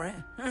me for it.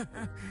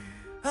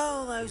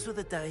 Oh, those were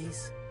the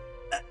days.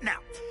 Now,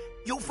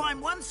 you'll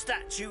find one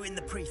statue in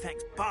the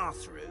prefect's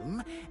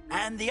bathroom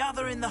and the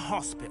other in the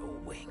hospital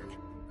wing.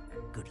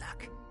 Good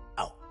luck.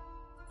 Oh,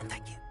 and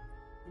thank you.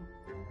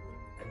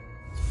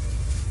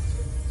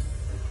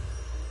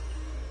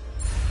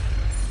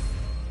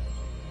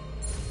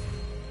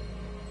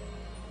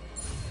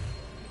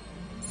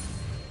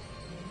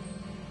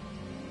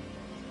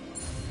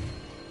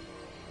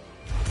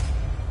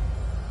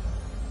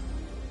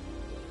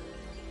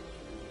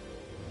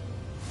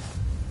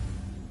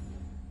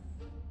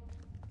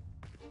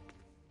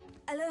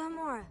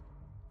 Alohomora.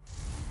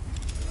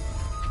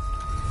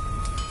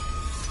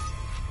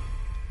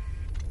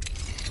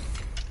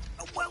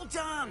 Well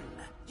done!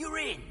 You're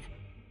in.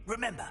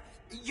 Remember,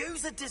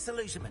 use a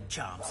disillusionment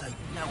charm so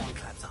no one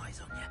claps eyes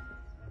on you.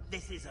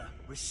 This is a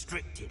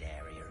restricted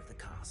area of the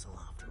castle,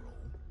 after all.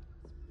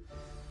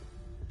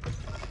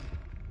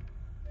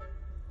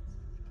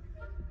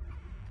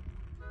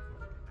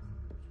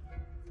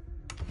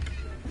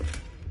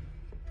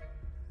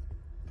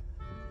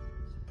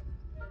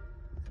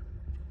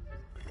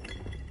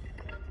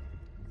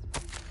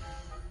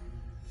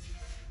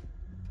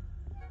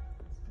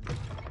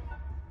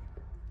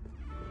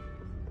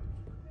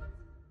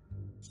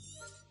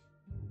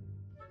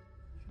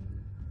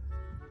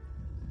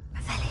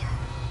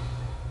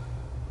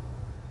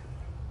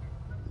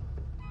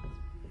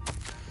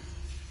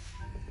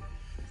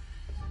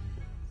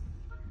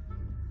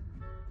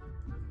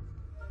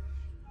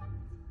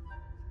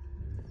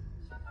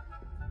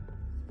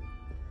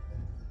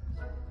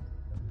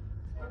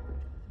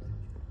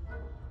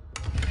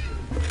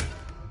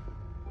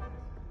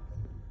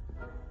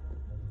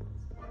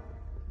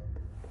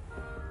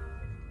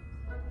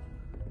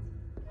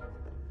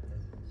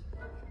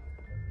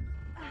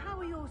 How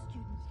are your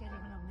students getting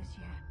along this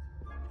year?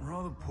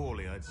 Rather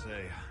poorly, I'd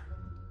say.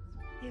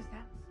 Is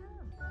that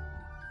so?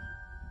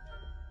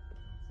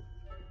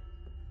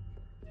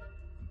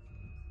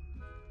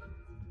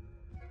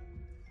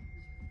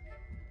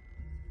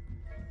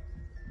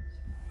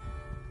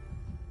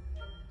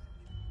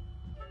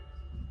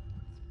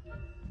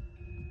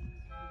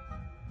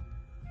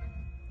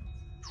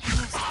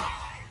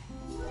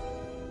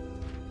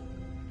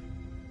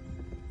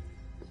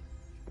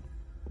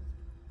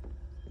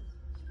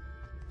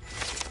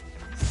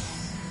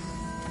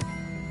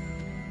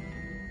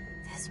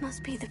 This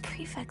must be the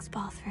prefect's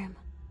bathroom.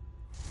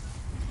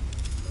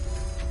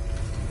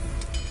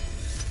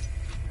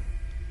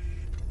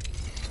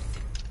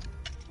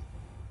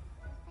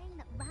 Saying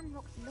that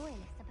Ranrock's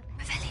loyalists are prepared.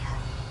 Revelio.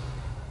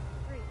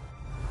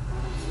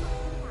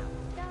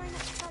 Stirring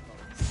up trouble.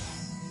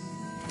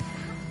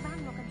 Perhaps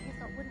Ranrock and his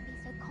lot wouldn't be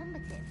so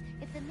combative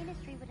if the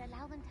Ministry would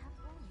allow them to have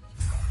one.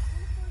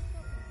 When a foreign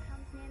goblin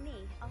comes near me,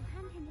 I'll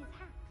hand him his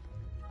hat.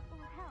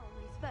 Or hell,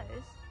 I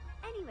suppose.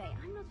 Anyway,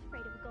 I'm not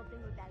afraid of a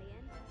goblin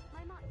rebellion.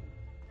 My march.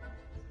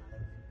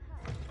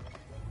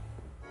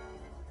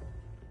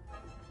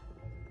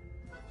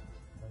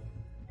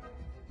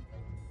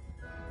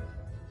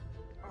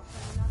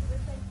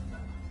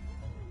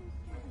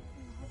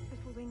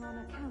 On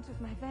account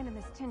of my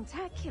venomous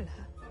tentacular?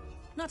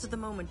 Not at the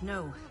moment,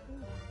 no.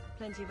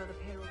 Plenty of other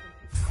payroll.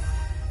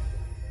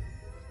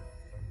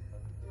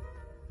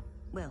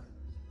 Well,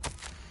 I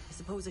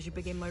suppose I should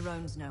begin my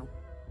rounds now.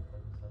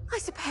 I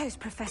suppose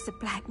Professor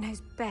Black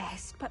knows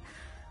best, but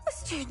the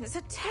students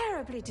are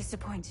terribly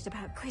disappointed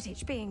about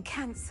Quidditch being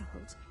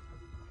cancelled.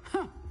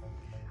 Huh.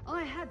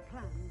 I had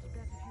planned to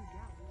get a few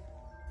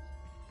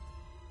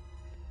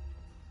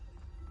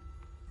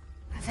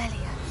gowns.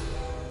 Revelio.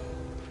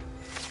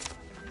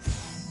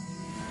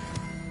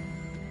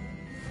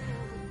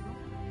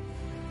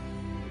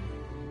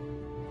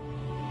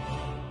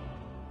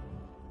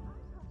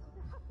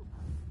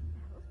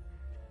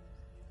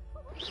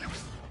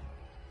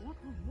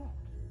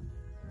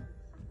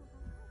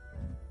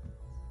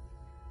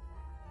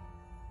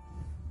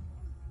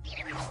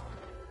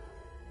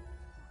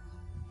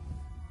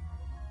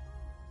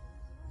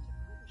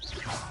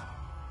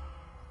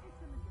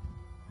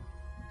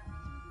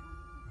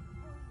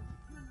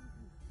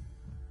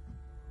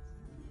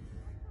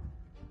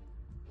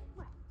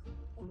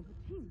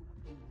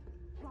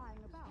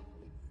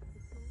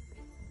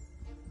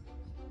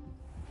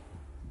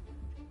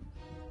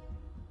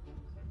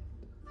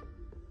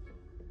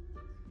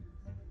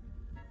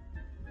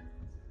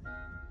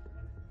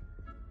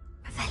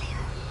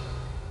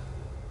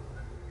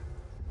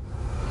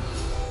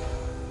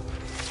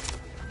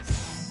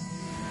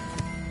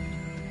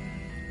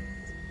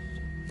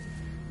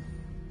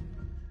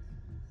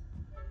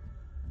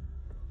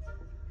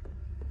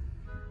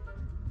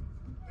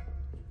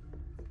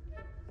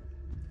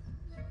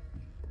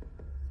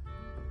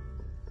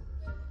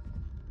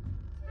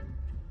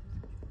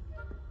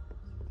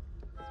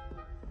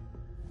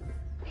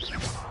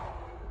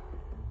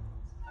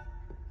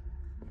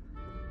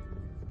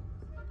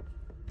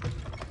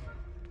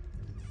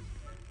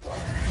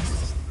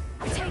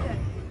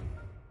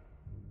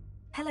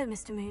 Hello,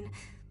 Mr. Moon.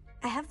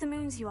 I have the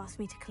moons you asked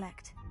me to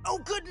collect. Oh,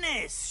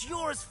 goodness!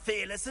 You're as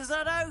fearless as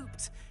I'd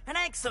hoped. An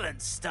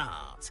excellent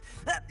start.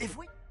 If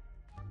we...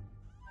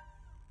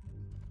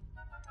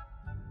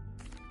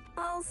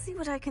 I'll see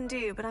what I can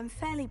do, but I'm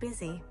fairly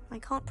busy. I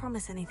can't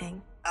promise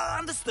anything.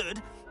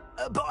 Understood.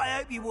 But I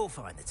hope you will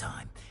find the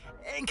time.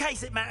 In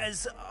case it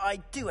matters,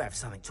 I do have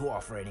something to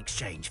offer in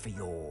exchange for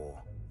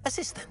your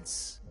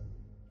assistance.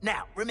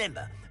 Now,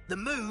 remember, the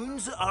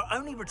moons are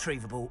only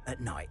retrievable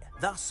at night.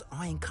 Thus,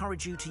 I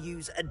encourage you to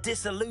use a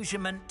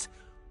disillusionment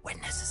when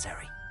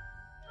necessary.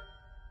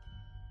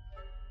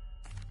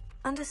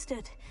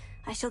 Understood.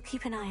 I shall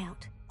keep an eye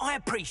out. I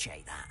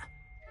appreciate that.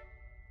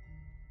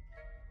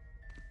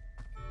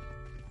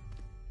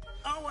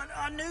 Oh, and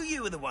I knew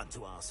you were the one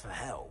to ask for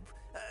help.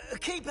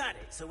 Keep at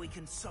it so we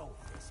can solve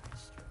this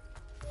mystery.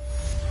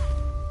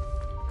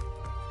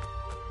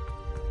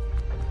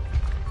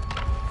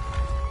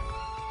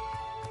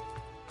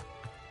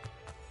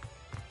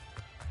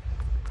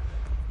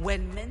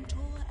 When mentor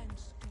and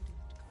student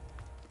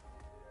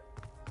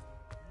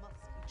must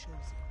be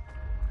chosen.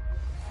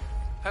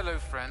 Hello,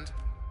 friend.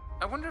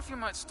 I wonder if you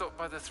might stop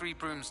by the Three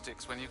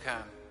Broomsticks when you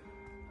can.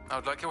 I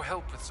would like your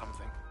help with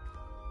something.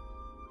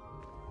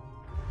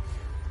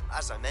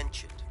 As I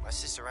mentioned, my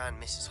sister Anne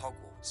misses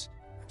Hogwarts,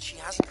 and she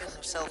hasn't been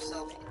herself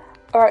lately.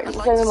 Alright, I'd say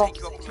like no to more. take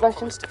you up on your Sebastian,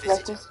 promise to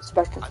visit her.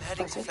 Sebastian. I'm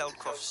heading to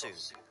Feldcroft soon,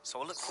 so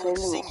I'll look forward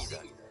to seeing you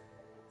then.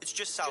 It's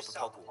just south of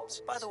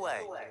Hogwarts. By the way,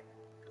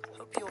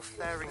 hope you're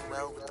faring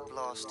well with the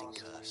blasting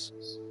curse.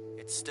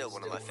 It's still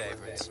one of my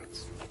favourites.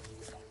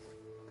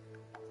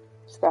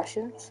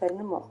 Sebastian, say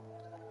no more.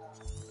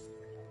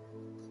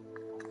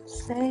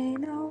 Say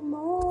no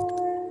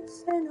more,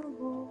 say no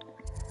more,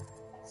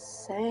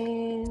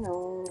 say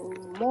no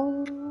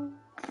more.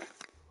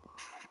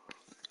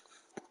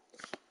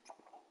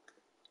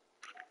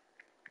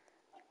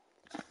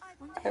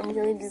 I'm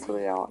going to do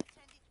it out.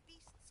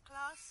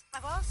 Class,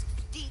 I've asked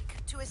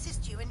Deke to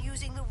assist you in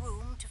using the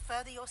room to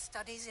further your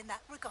studies in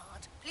that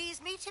regard.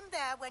 Please meet him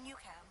there when you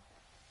can.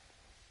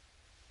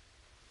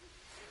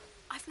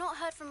 I've not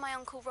heard from my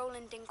Uncle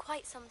Roland in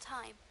quite some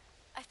time.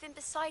 I've been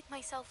beside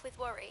myself with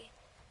worry.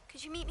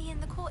 Could you meet me in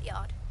the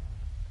courtyard?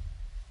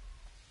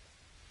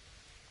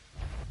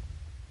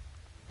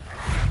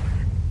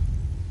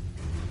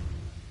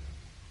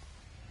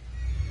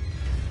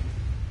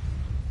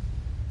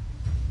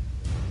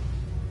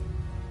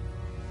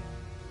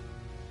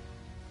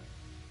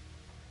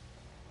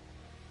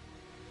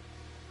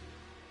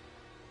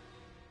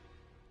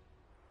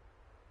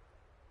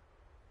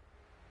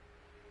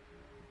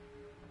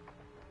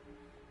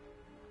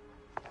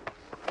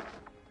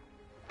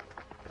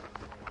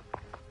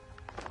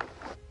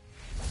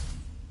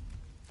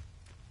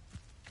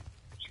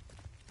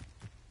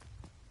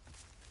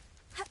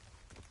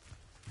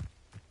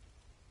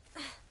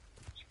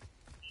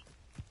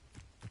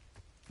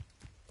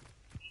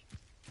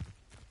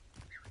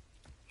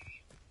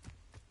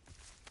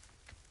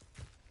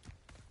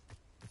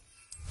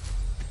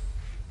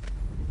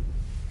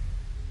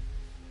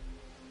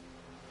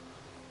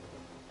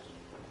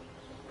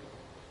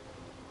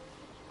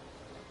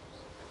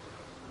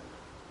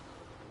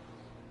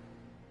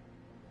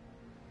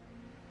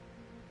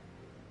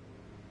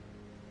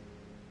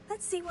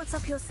 Let's see what's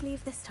up your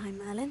sleeve this time,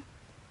 Merlin.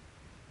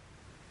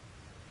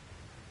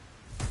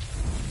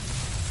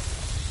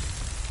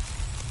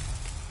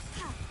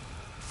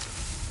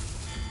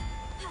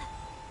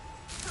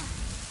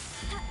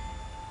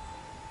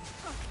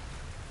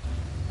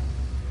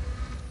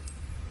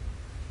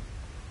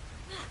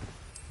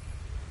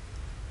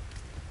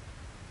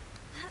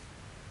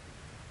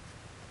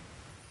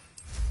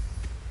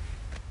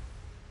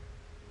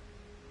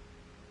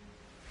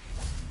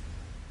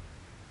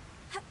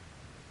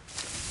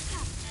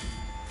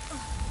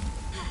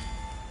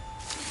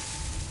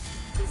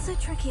 So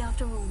tricky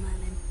after all,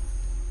 Merlin.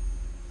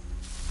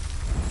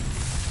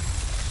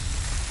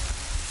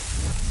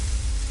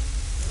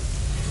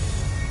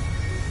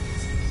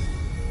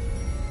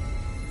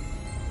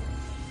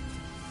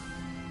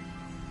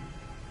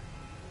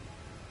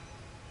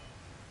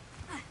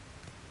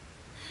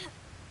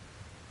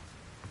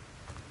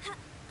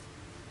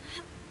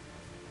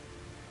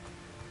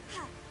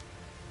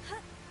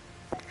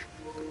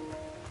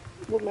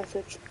 What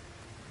message?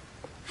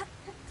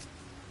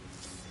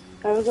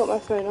 I haven't got my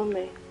phone on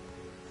me.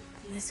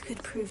 This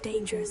could prove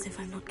dangerous if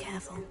I'm not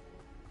careful.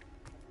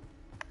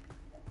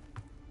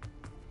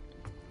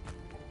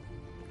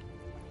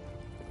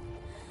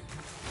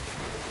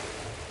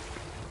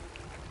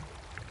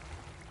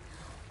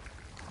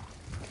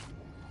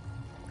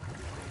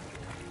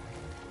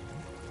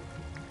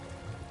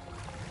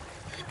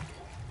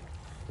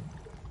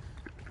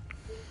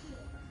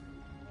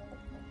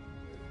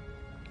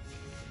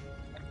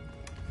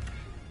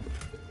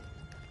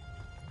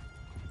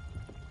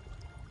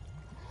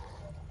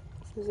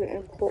 Is it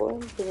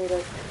important? Do we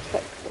like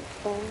check the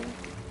phone?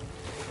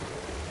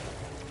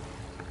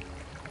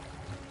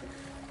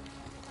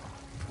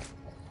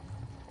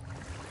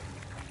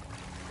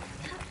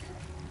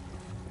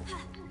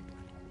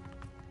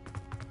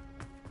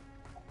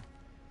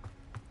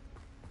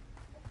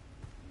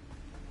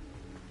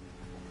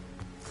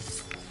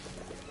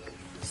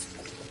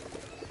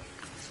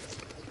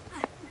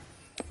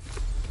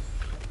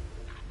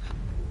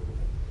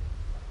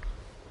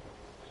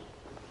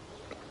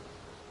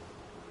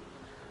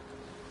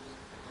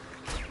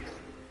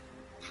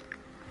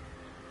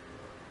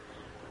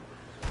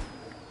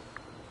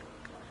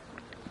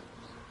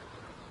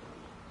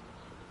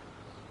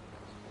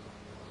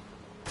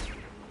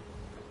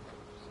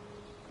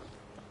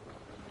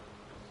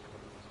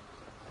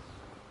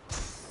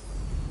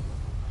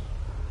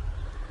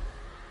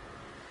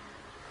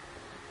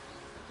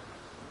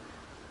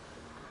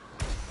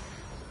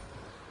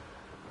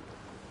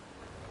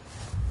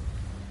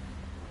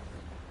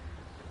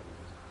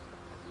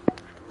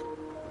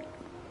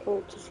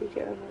 Oh, did you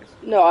get on this?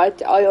 No,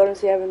 I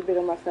honestly haven't been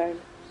on my phone.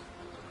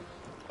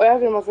 I have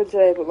been on my phone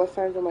today, but my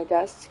phone's on my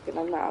desk, and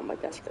I'm not on my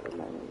desk at the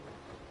moment.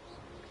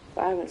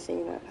 But I haven't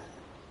seen it.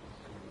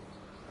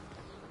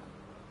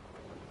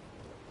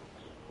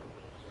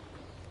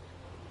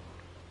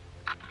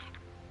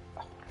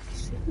 Oh,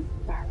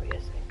 stupid barrier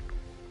thing.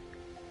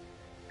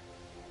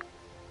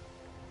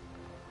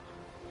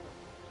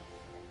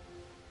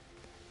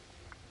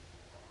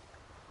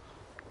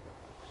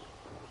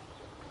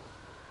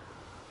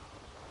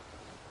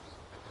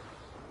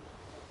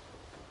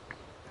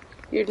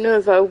 You'd know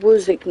if I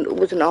wasn't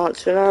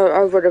answering,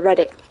 I would have read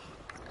it.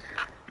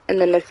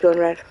 And then left you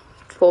unread.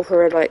 Fall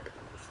for it like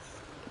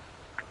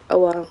a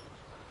while.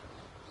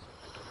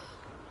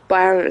 But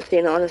I haven't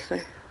seen it,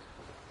 honestly.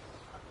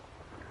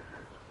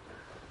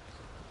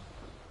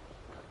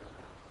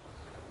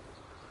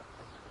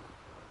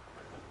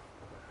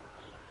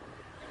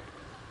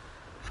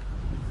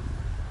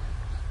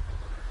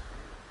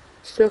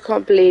 Still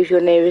can't believe your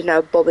name is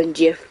now Bob and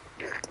Jiff.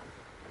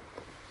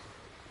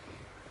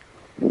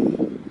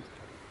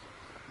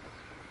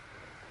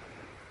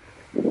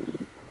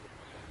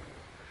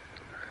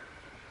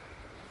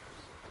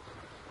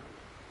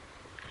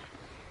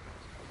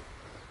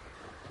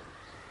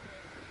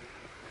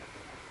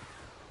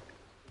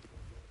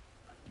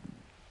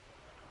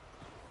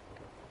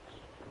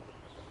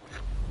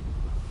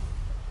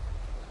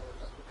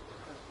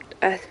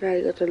 I swear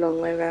I got a long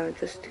way around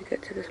just to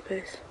get to this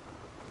place.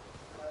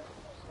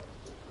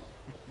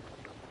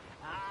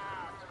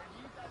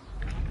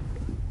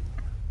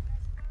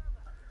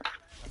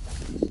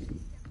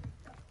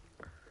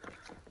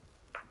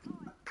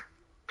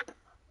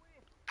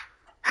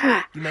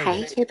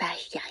 Hi,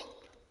 Sebastian.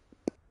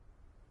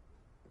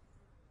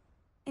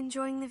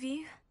 Enjoying the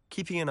view?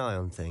 Keeping an eye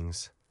on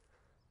things.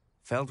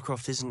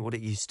 Feldcroft isn't what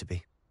it used to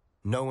be.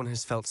 No one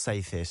has felt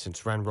safe here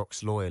since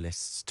Ranrock's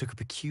loyalists took a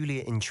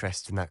peculiar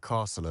interest in that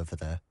castle over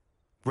there.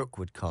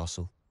 Rookwood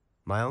Castle.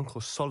 My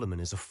uncle Solomon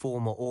is a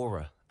former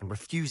Auror and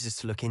refuses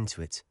to look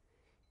into it,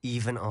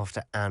 even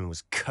after Anne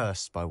was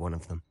cursed by one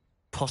of them.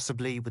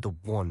 Possibly with a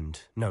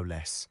wand, no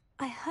less.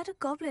 I heard a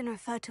goblin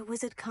refer to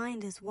wizard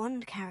kind as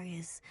wand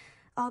carriers.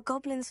 Are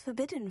goblins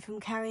forbidden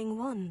from carrying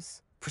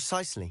wands?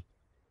 Precisely.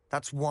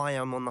 That's why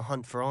I'm on the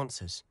hunt for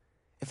answers.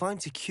 If I'm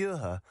to cure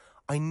her,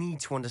 I need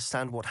to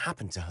understand what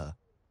happened to her.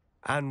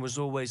 Anne was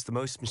always the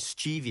most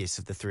mischievous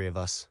of the three of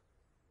us.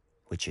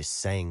 Which is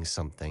saying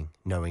something,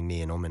 knowing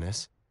me and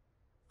ominous.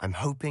 I'm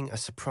hoping a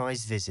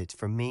surprise visit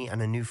from me and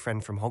a new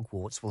friend from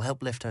Hogwarts will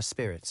help lift her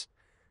spirits.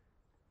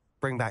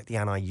 Bring back the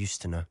Anne I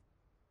used to know.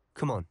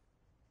 Come on.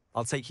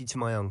 I'll take you to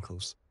my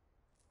uncle's.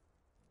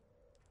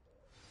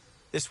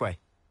 This way.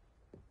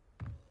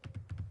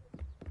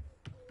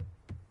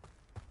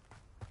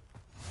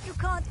 You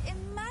can't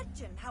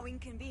imagine how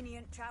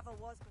inconvenient travel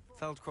was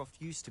before.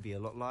 Feldcroft used to be a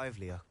lot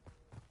livelier.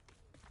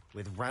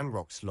 With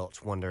Ranrock's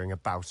lot wandering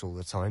about all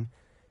the time.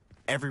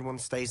 Everyone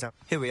stays out.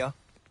 Here we are.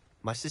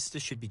 My sister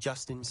should be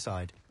just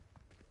inside.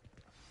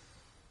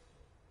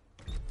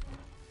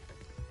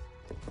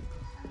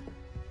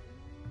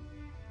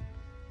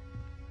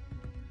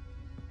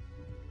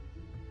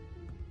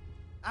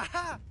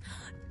 Aha!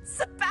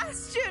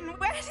 Sebastian,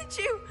 where did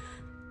you...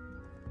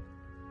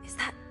 Is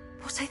that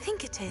what I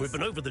think it is? We've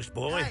been over this,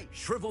 boy. Hey.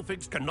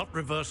 Shrivelfigs cannot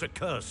reverse a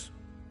curse.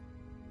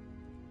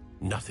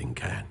 Nothing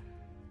can.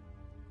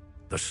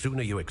 The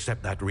sooner you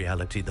accept that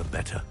reality, the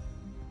better.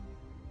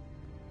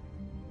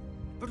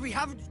 But we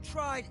haven't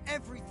tried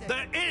everything.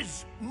 There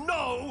is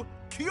no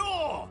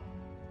cure!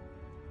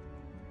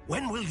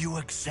 When will you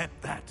accept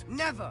that?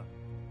 Never.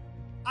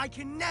 I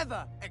can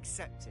never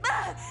accept it.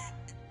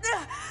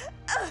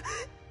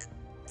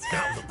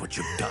 Now look what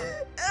you've done.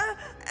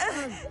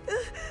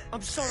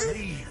 I'm sorry.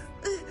 Leave.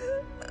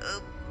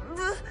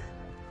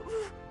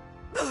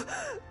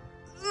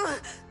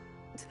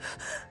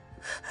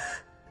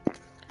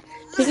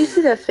 Did you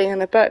see that thing in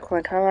the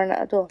background? I ran out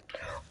the door.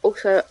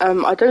 Also,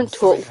 I don't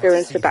talk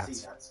during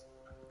Sebastian.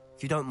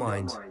 If you don't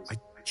mind, I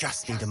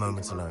just need a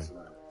moment alone.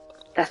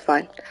 That's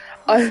fine.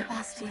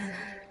 Sebastian.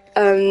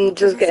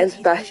 Just getting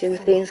Sebastian's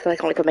thing so I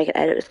can make an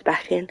edit with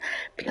Sebastian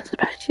because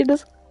Sebastian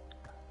is.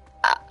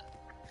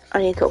 I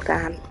need to talk to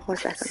Anne. 1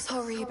 second.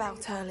 Sorry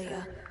about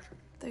earlier.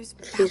 Those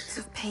bouts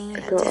of pain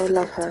are I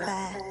love difficult to her.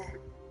 bear.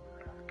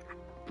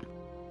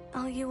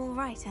 Are you all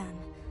right, Anne?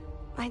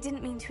 I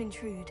didn't mean to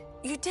intrude.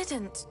 You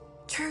didn't,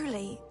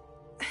 truly.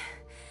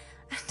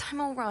 And I'm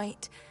all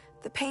right.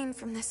 The pain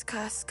from this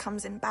curse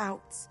comes in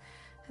bouts,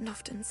 and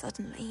often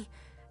suddenly.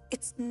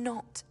 It's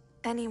not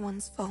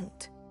anyone's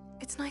fault.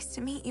 It's nice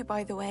to meet you,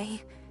 by the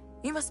way.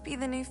 You must be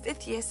the new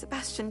 5th year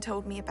Sebastian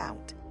told me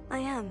about. I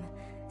am.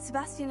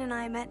 Sebastian and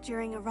I met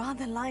during a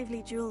rather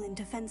lively duel in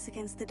defense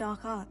against the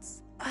dark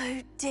arts.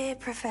 Oh dear,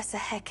 Professor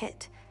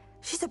Hecat.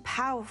 She's a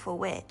powerful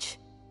witch.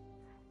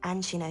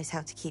 And she knows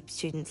how to keep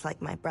students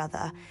like my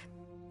brother,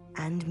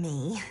 and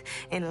me,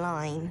 in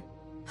line.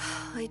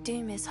 I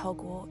do miss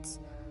Hogwarts,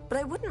 but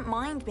I wouldn't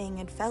mind being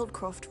in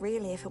Feldcroft,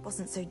 really, if it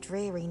wasn't so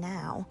dreary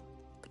now.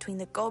 But between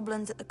the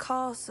goblins at the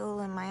castle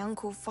and my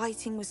uncle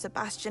fighting with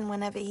Sebastian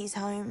whenever he's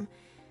home.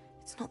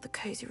 It's not the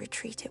cozy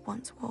retreat it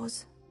once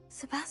was.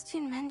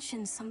 Sebastian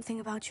mentioned something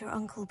about your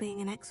uncle being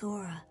an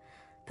ex-Aura,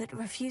 but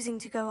refusing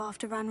to go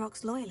after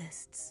Ranrock's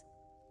loyalists.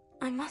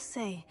 I must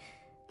say,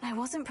 I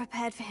wasn't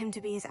prepared for him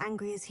to be as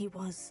angry as he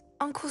was.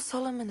 Uncle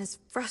Solomon is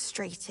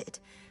frustrated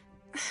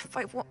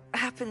by what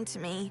happened to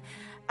me,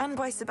 and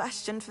by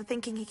Sebastian for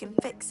thinking he can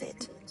fix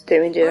it.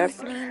 Didn't do Both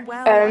that. mean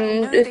well, I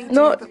know It's they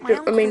not. do, but my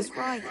uncle is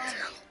right.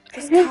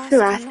 This It's curse cannot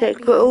dramatic,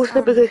 be but also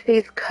undone. because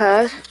she's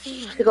cursed.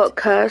 She got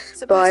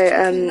cursed by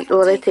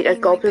well, they think a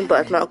goblin,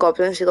 but it's not a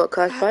goblin. She got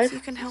cursed by. Perhaps you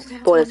can help him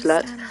to Spoilers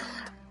alert.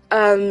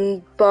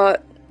 understand.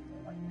 But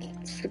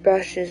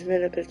Sebastian's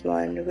made up his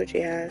mind, which he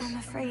has. I'm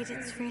afraid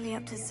it's really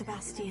up to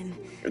Sebastian.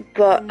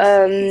 But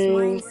his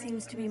mind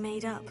seems to be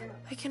made up.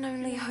 I can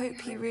only hope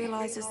he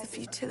realizes the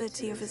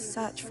futility of his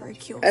search for a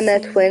cure. And they're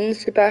soon. twins,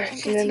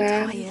 Sebastian and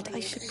Anne. Tired. I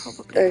should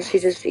probably And she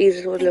just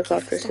uses would look you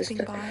after her for stopping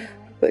sister, by.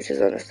 which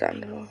is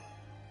understandable.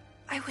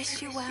 I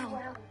wish you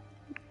well.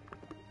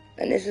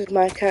 And this is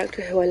my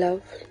character who I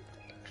love.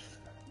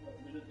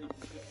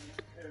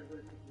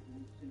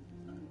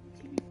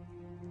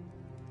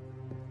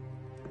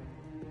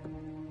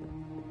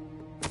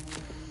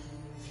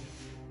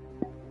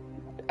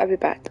 I'll be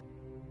back.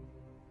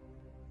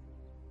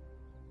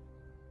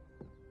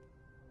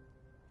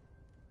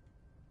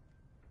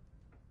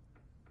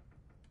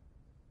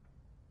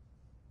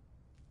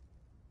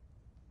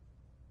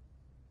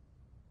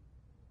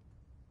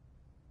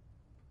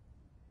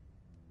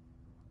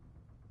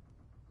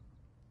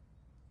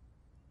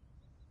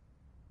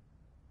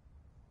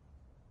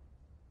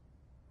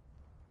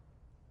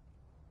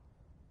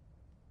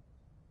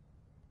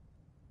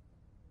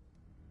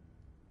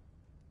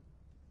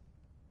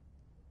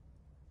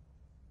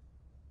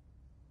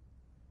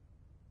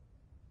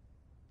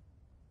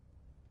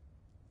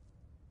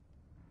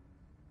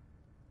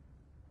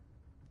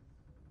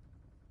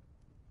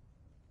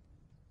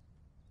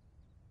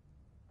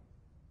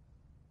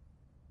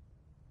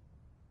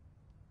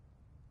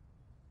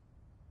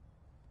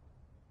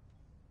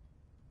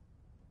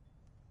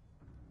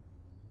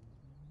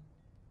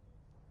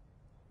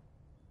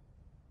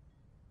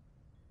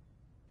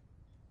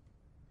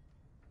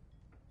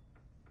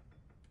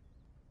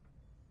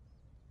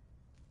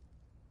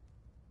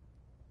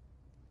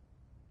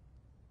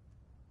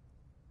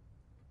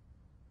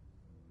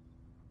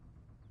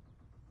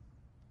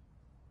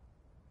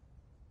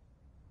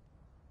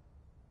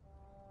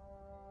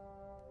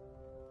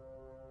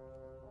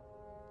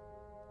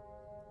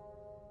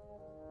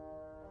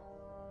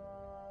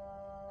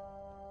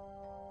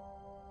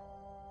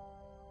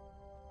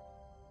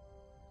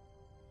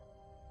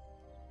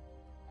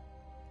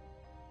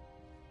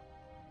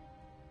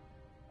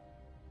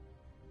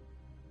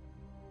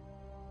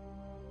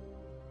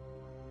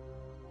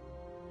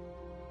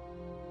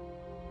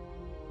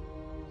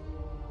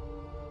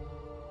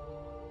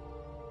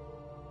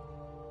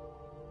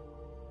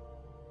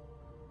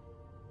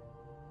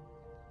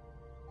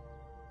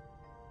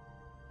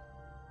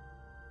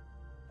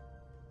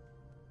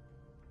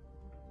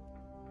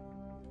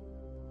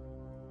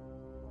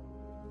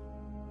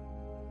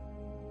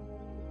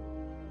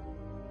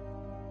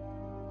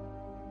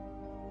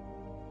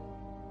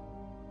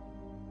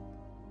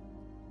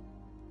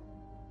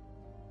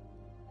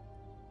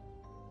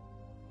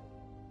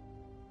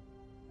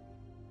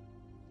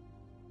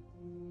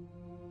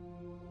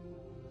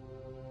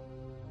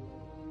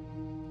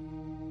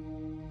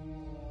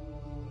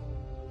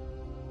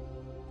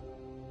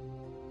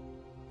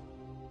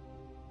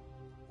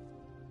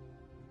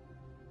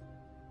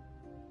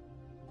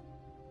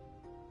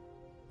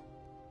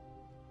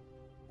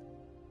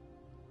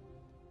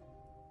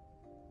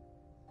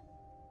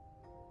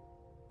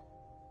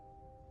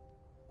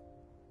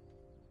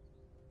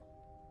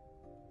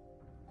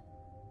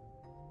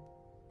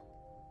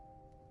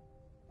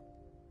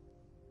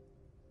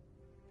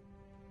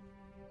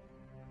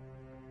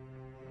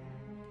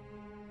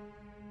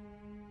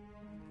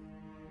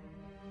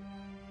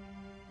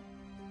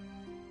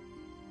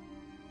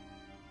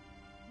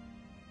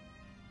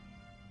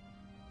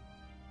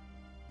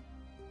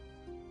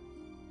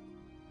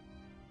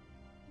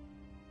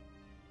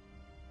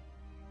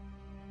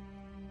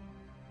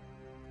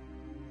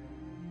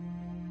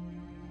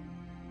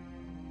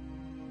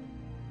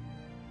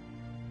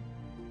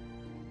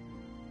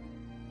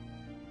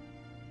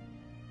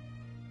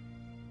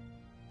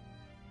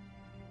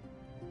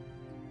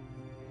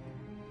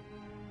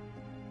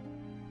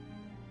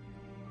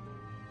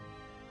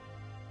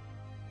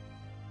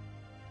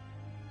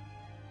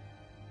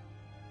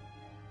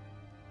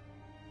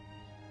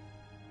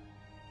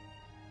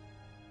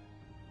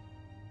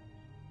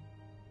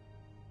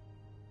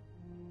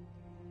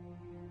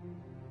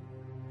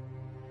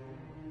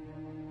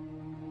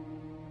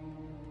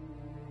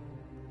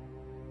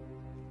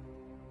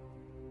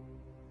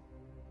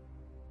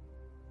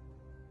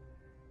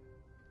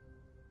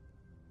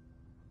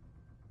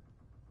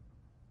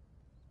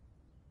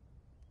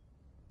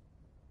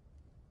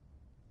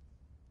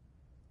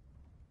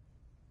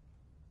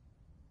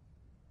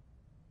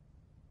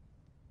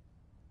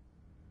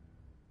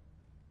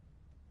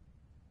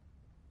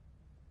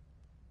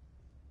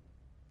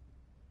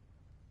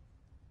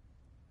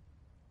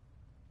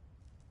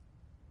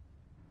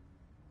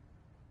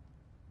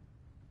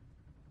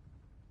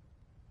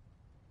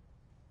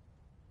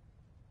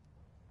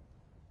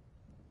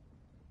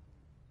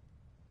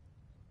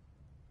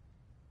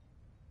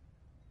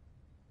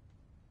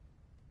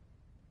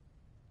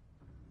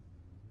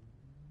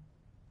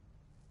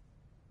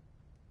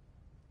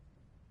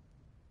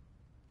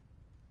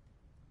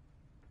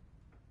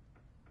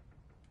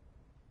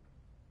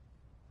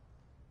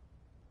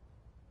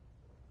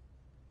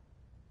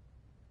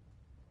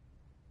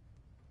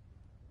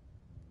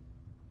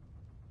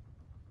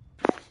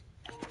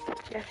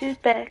 Yes, he's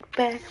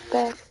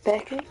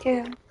back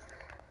again.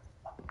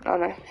 Oh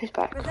no, he's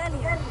back.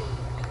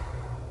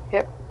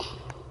 Yep.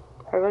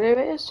 Revelio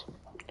it is.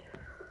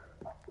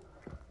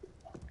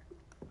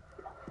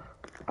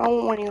 I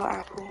want one of your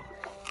apple.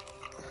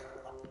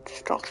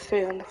 Just dropped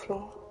 3 on the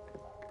floor.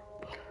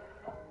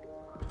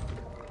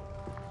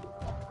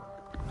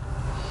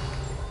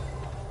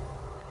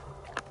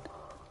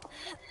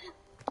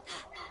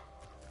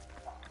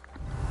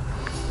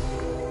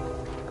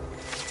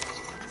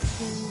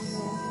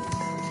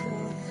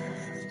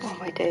 Oh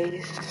my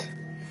days.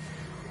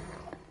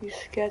 You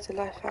scared the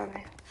life out of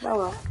me. Oh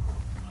well.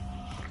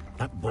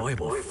 That boy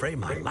will fray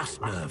my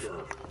last nerve.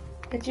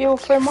 Did you all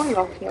fray my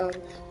last nerve?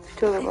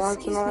 Still don't mind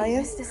Excuse tonight, me,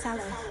 are you? Mr.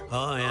 Sallow.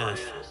 Oh, yes,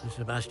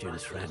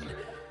 Sebastian's friend.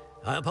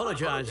 I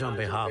apologize on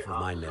behalf of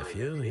my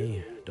nephew.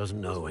 He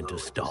doesn't know when to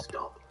stop.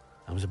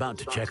 I was about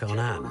to check on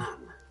Anne.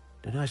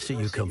 Did I see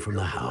you come from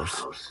the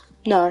house?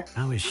 No.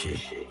 How is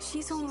she?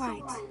 She's all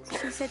right.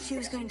 She said she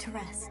was going to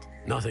rest.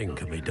 Nothing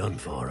can be done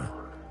for her.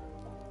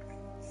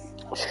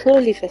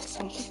 Surely there's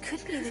something. It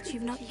could be that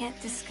you've not yet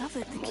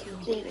discovered the cure.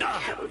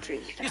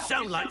 You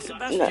sound like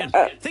Sebastian,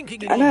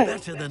 thinking you I know know.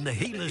 better than the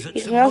healers at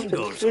He's St. my husband.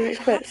 Mungo's. What do you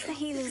expect? Perhaps the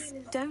healers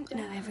don't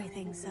know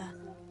everything, sir.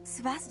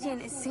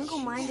 Sebastian is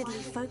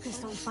single-mindedly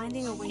focused on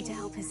finding a way to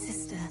help his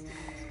sister.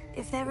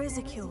 If there is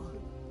a cure,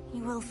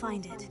 he will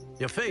find it.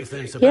 Your faith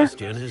in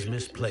Sebastian is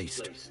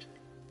misplaced.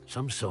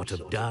 Some sort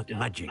of dark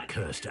magic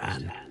cursed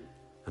Anne,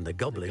 and the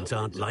goblins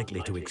aren't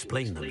likely to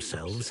explain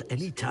themselves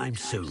anytime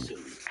soon.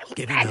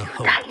 Giving her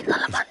hope is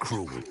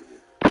cruel.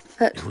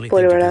 The only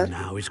thing to do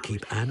now is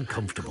keep Anne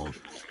comfortable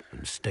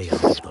and stay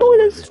out of the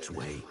Loyalist's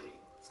way.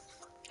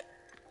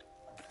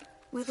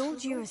 With all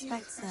due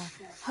respect, sir,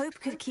 hope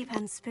could keep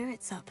Anne's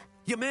spirits up.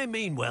 You may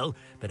mean well,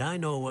 but I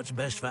know what's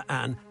best for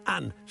Anne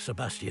and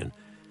Sebastian.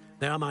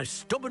 They are my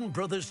stubborn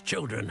brother's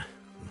children.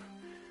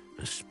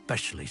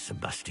 Especially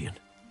Sebastian.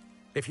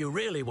 If you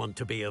really want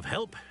to be of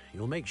help,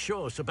 you'll make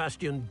sure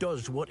Sebastian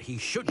does what he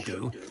should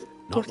do,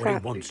 not what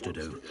he wants to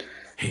do.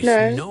 He's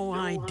no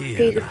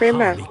idea the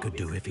harm he could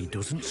do if he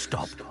doesn't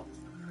stop.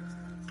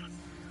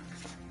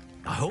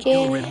 I hope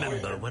you'll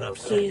remember what I've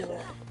said.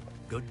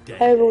 Good day.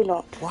 I will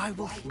not. Why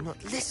will he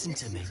not listen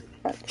to me?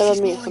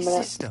 She's my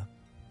sister.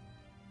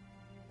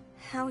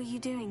 How are you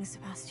doing,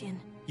 Sebastian?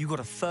 You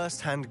got a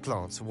first-hand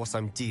glance at what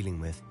I'm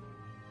dealing with.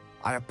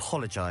 I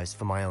apologize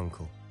for my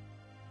uncle.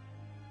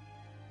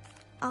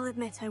 I'll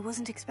admit I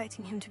wasn't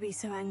expecting him to be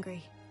so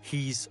angry.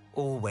 He's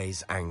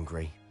always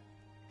angry.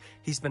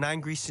 He's been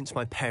angry since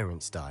my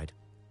parents died.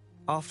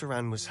 After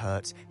Anne was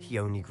hurt, he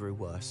only grew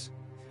worse.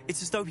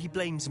 It's as though he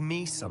blames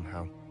me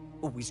somehow,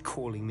 always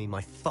calling me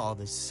my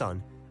father's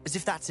son, as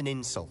if that's an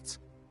insult.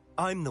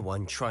 I'm the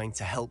one trying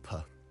to help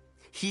her.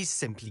 He's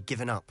simply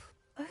given up.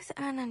 Both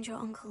Anne and your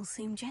uncle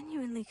seem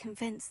genuinely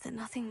convinced that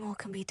nothing more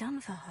can be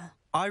done for her.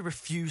 I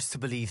refuse to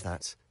believe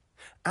that.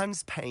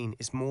 Anne's pain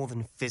is more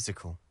than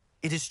physical.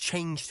 It has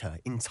changed her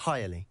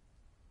entirely.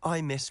 I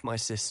miss my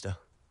sister.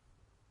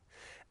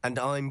 And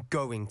I'm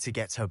going to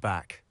get her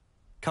back.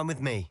 Come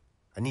with me.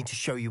 I need to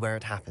show you where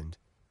it happened.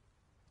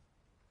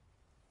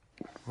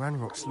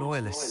 Ranrock's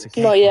loyalists are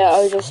capable Not yet, I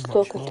was of just so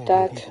much talking to more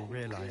Dad. than people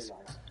realise.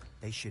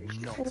 They should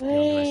not be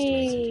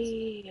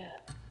underestimated. Hey.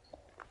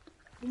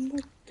 Oh my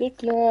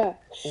goodness.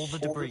 All the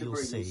debris you'll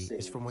see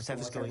is from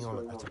whatever's going on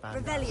at that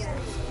abandoned site.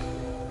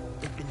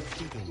 They've been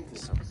digging for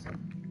something.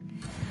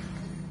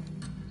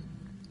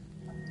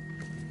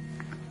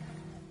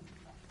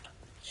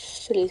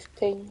 Silly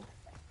thing.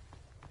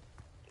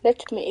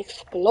 Let me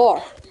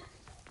explore.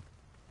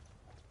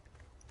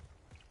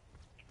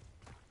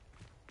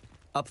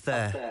 Up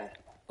there,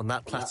 on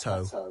that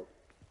plateau,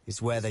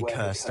 is where they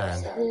cursed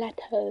Anne.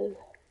 Plateau.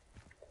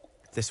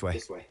 This way.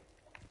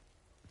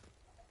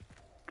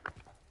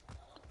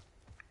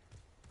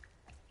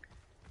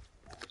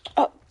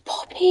 Oh,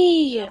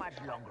 Poppy! How much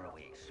longer are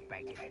we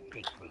expected to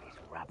dig through this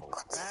rubble?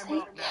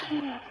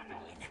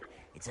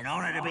 It's an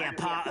honor to be a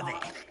part of it.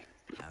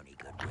 The only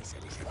good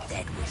wizard is a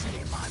dead wizard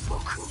in my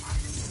book.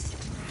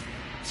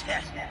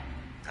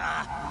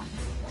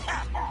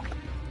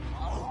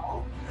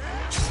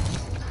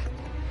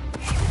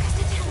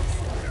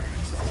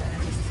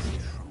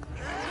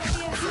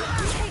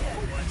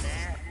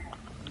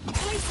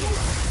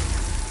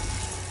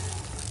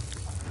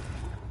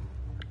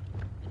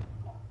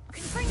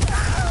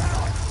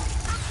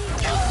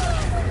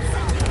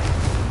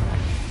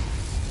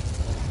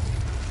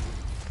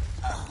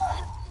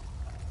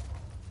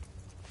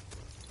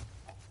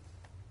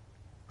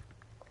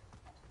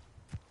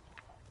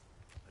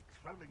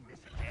 Patrolling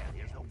this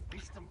area is a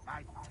waste of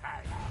my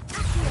time.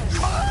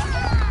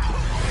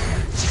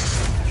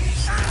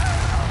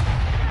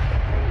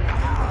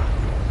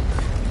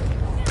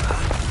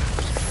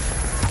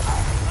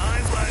 I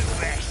won't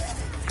rest.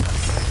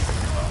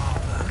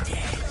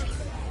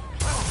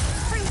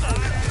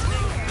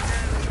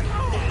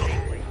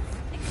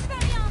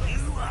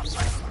 You are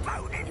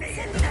postponing the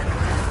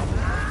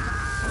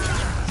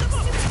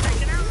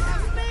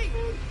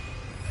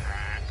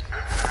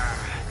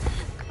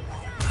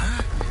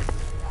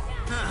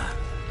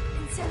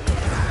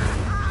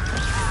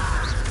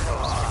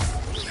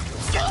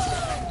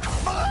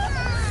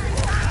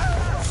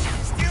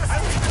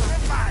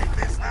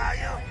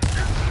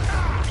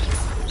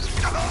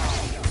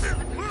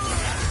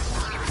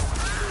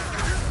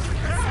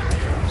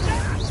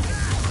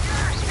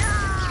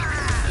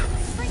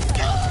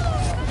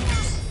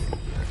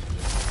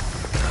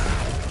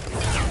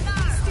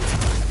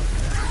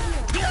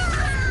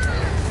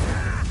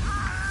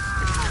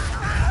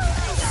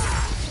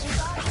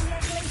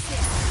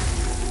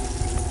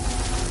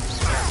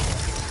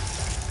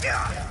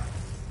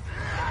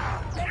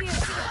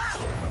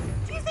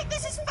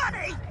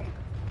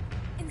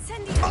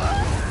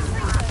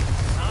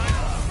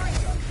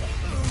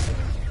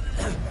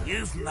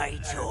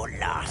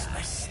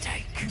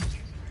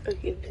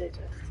Okay,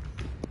 potato.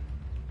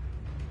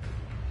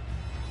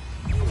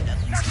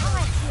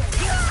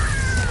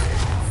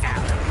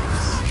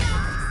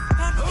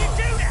 How did you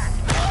do that?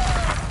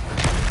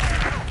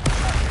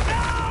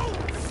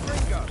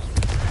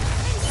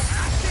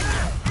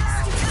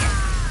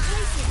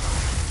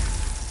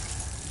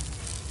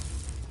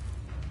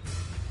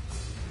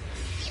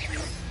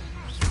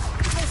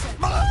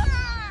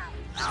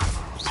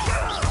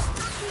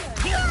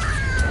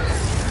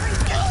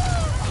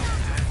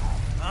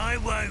 I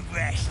won't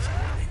rest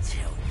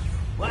until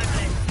one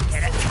let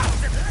get a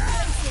cut of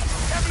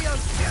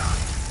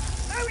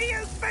Who do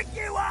you think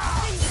you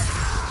are?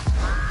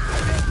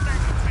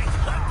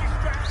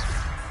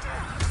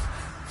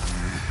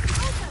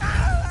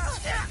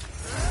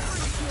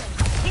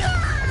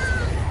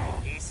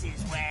 This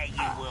is where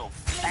you will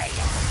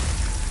fail.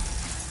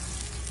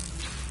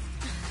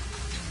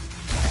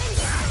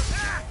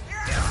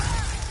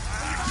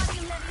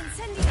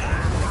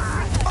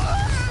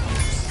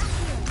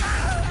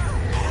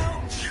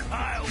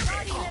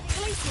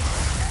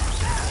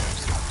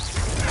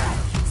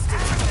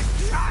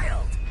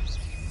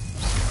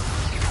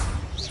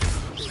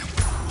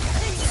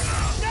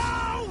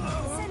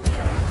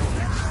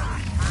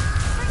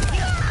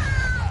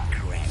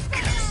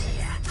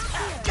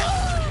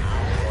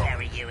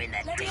 Bury you in the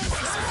deepest.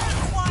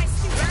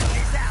 Drag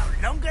this out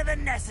longer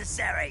than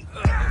necessary.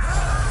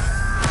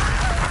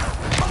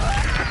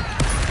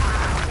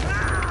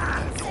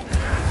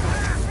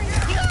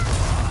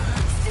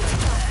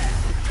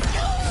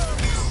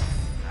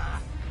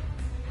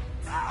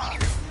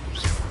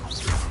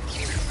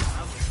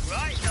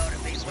 Right, Lord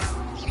of Israel.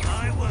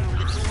 I won't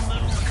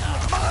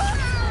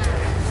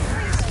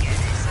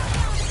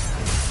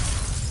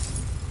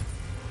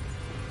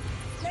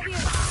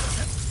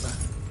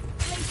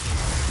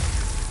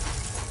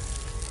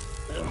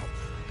little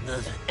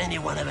Does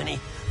anyone have any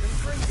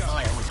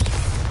fire with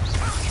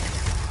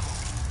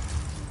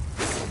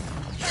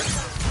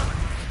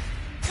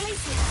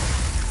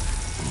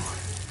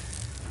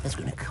That's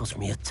going to cost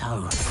me a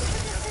toe.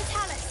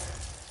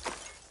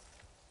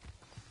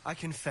 I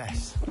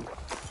confess,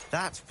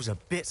 that was a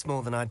bit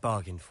more than I'd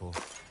bargained for.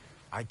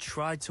 I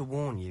tried to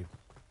warn you.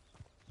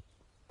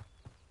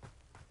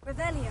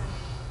 Revelio.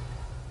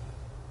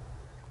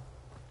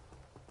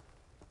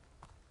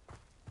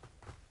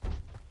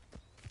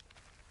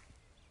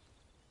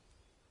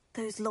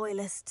 Those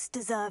loyalists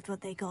deserved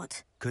what they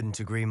got. Couldn't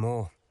agree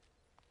more.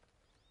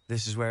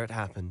 This is where it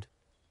happened.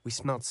 We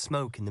smelled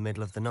smoke in the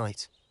middle of the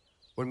night.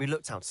 When we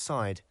looked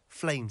outside,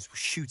 flames were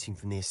shooting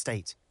from the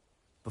estate.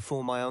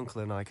 Before my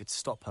uncle and I could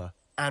stop her,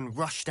 Anne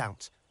rushed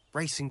out,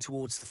 racing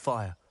towards the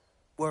fire,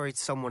 worried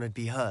someone had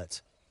been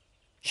hurt.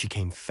 She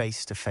came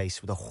face to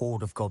face with a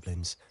horde of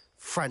goblins,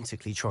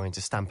 frantically trying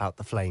to stamp out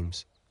the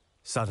flames.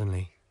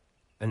 Suddenly,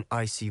 an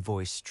icy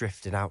voice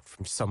drifted out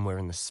from somewhere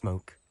in the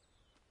smoke.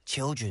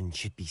 Children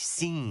should be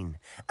seen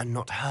and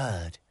not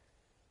heard.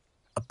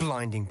 A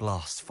blinding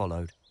blast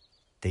followed.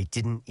 They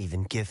didn't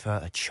even give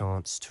her a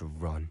chance to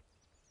run.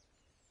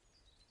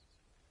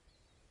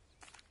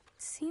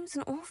 Seems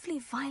an awfully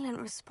violent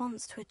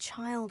response to a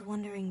child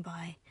wandering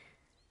by.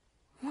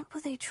 What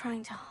were they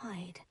trying to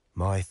hide?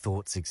 My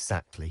thoughts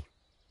exactly.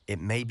 It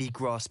may be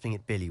grasping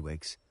at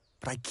Billywigs,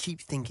 but I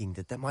keep thinking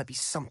that there might be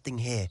something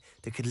here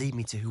that could lead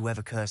me to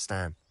whoever cursed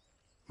Anne.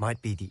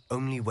 Might be the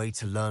only way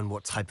to learn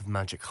what type of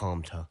magic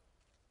harmed her,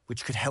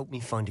 which could help me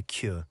find a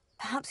cure.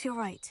 Perhaps you're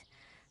right.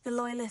 The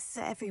Loyalists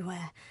are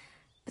everywhere,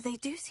 but they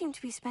do seem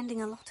to be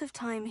spending a lot of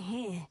time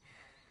here,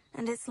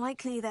 and it's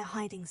likely they're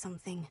hiding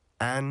something.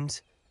 And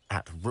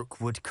at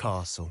Rookwood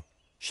Castle.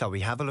 Shall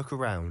we have a look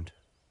around?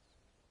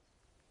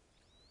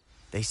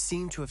 They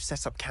seem to have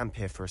set up camp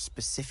here for a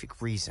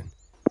specific reason.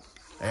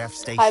 They have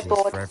stations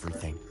for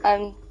everything.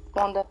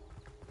 Wanda.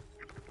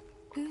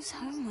 Whose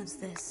home was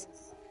this?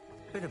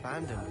 Been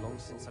abandoned long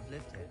since I've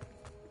lived here.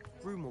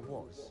 Rumour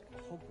was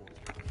Hogwarts.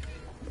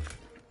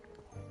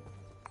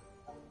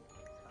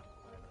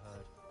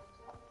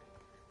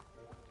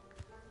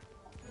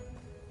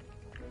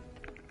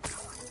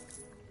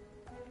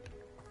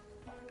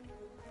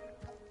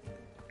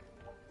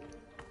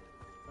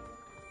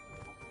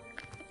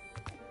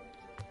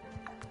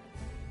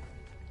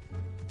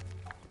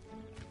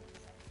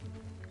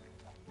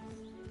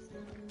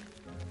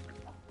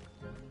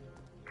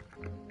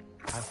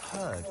 I've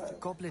heard that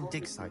goblin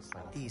dig sites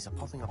like these are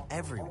popping up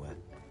everywhere.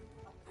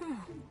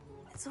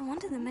 It's a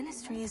wonder the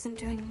Ministry isn't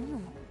doing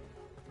more.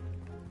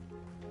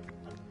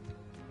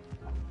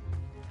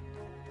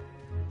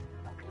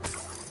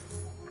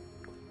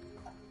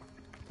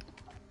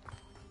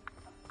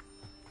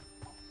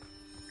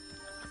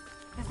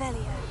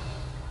 Revelio.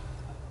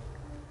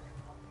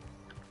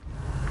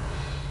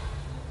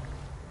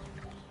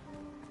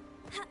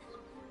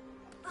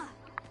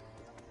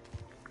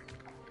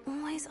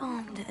 Always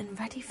armed and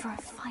ready for a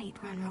fight,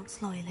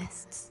 Ranrock's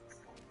Loyalists.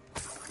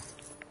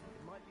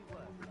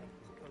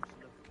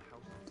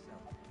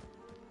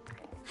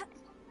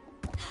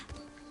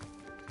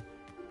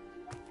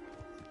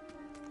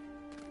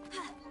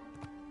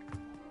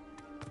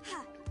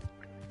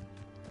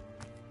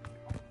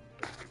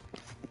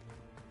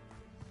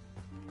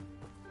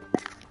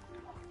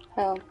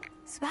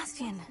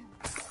 Sebastian,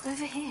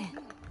 over here.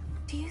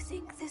 Do you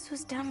think this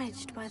was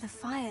damaged by the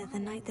fire the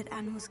night that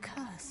Anne was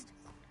cursed?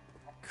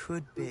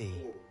 Could be.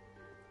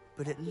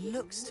 But it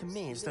looks to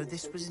me as though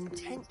this was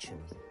intentional.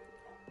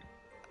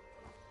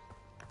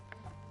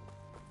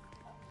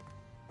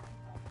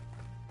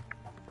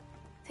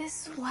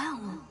 This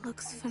well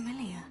looks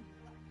familiar.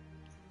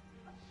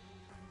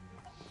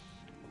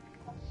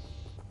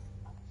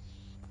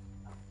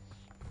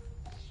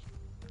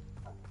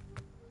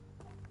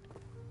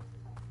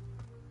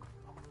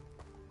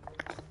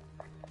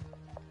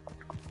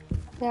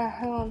 Yeah,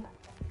 hang on.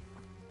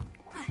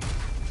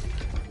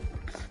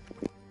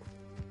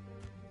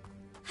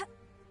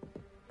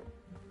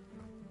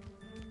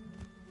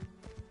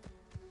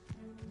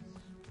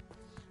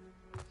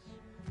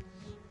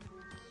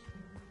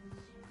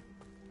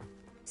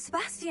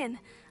 Sebastian,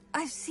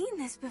 I've seen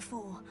this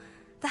before.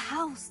 The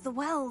house, the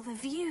well, the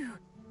view.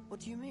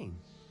 What do you mean?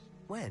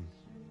 When?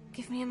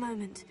 Give me a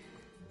moment.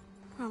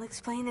 I'll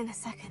explain in a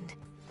second.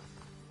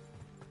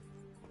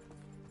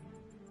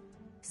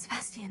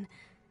 Sebastian,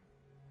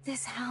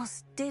 this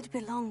house did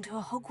belong to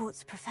a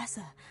Hogwarts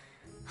professor,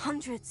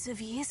 hundreds of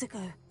years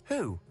ago.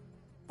 Who?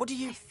 What do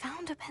you... I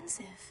found a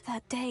pensive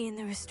that day in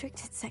the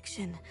restricted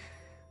section,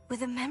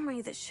 with a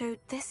memory that showed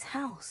this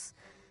house.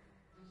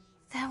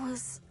 There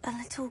was a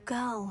little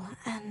girl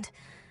and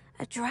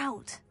a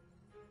drought.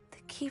 The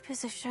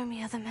keepers have shown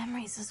me other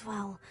memories as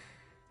well.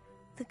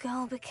 The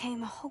girl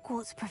became a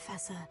Hogwarts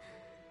professor.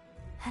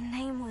 Her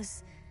name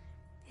was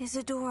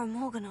Isadora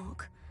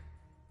Morganach.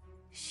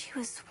 She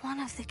was one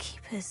of the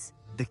keepers.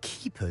 The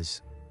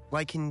keepers?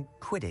 Like in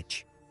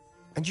Quidditch?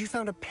 And you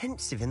found a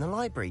pensive in the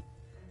library?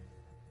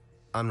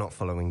 I'm not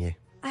following you.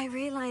 I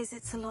realize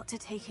it's a lot to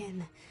take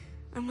in.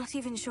 I'm not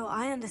even sure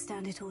I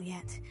understand it all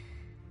yet.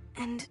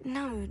 And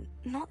no,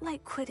 not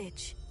like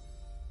Quidditch.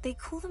 They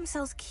call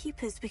themselves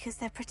keepers because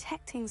they're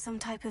protecting some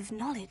type of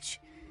knowledge.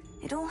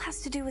 It all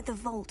has to do with the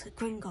vault at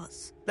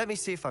Gringotts. Let me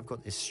see if I've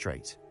got this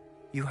straight.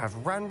 You have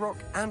Ranrock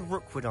and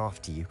Rookwood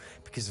after you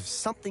because of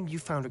something you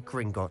found at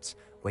Gringotts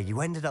where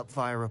you ended up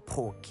via a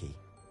port key.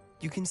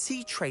 You can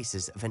see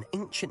traces of an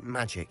ancient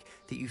magic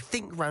that you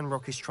think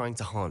Ranrock is trying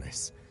to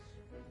harness.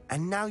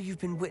 And now you've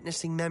been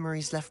witnessing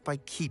memories left by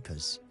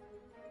keepers.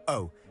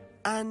 Oh,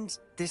 and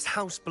this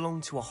house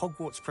belonged to a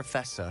Hogwarts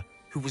professor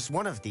who was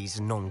one of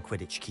these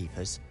non-Quidditch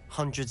keepers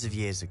hundreds of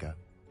years ago.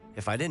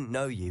 If I didn't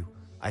know you,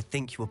 I'd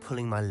think you were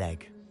pulling my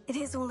leg. It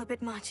is all a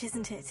bit much,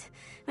 isn't it?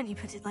 When you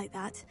put it like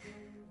that.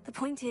 The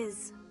point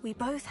is, we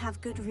both have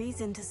good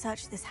reason to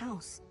search this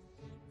house.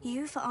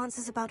 You for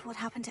answers about what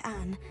happened to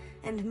Anne,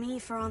 and me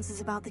for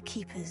answers about the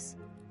keepers.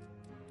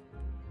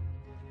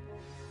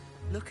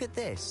 Look at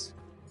this.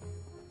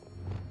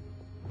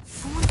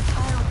 Someone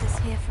piled this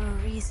here for a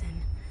reason.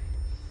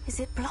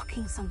 Is it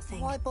blocking something?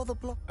 Why bother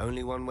block?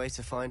 Only one way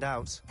to find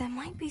out. There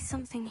might be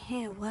something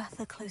here worth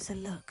a closer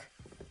look.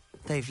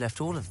 They've left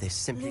all of this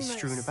simply Lumos.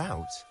 strewn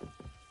about.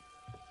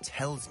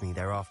 Tells me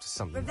they're after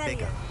something Revelio.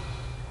 bigger.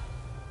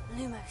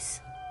 Lumos.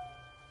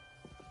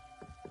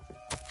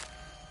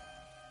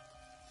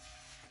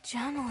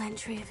 Journal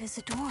entry of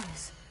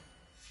Isadora's.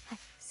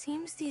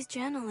 Seems these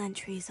journal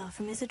entries are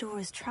from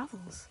Isadora's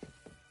travels.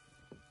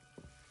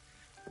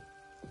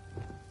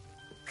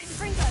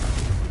 Confringo!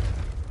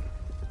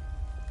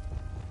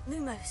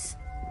 Lumos.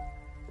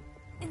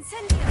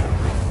 Incendio!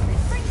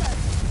 Confringo!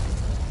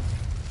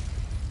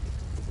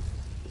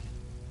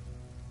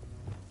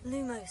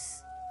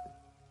 Lumos.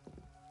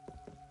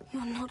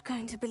 You're not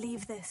going to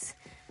believe this.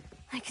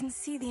 I can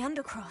see the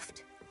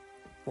Undercroft.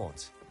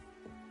 What?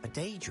 A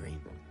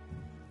daydream?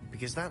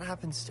 Because that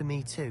happens to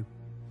me too.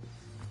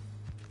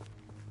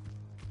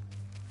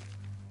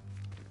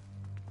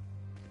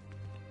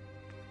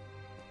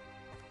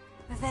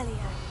 Revelio.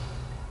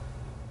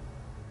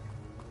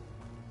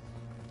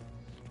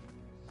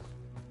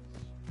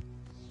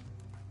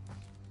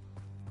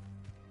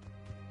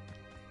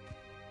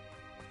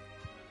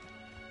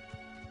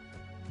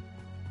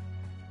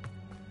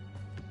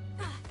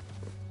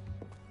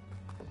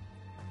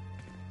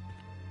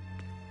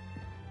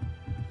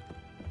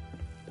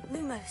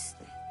 Lumos.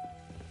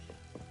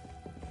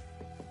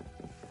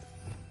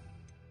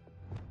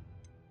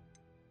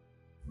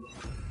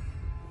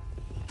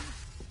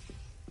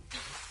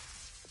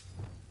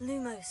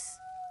 Lumos.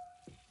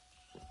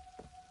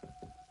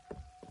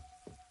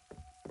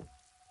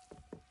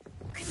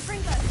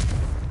 Confringo.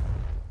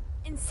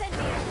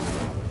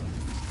 Incendio.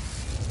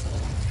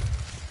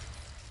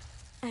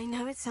 I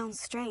know it sounds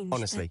strange.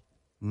 Honestly,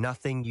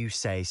 nothing you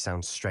say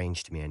sounds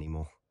strange to me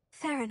anymore.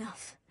 Fair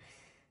enough.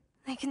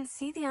 I can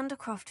see the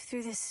Undercroft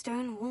through this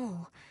stone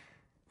wall,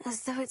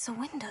 as though it's a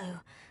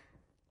window.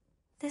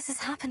 This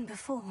has happened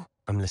before.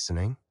 I'm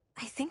listening.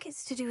 I think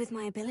it's to do with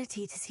my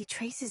ability to see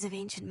traces of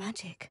ancient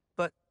magic.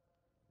 But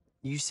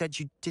you said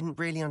you didn't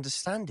really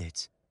understand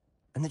it,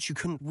 and that you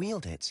couldn't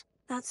wield it.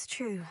 That's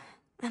true,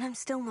 and I'm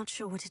still not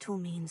sure what it all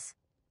means.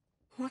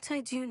 What I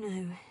do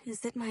know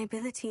is that my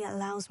ability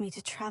allows me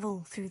to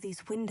travel through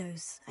these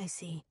windows I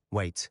see.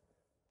 Wait.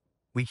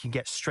 We can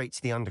get straight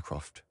to the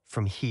Undercroft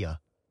from here.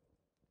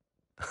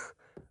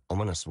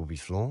 Ominous will be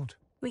flawed.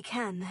 We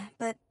can,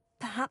 but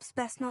perhaps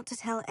best not to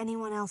tell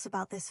anyone else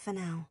about this for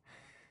now.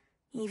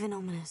 Even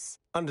Ominous.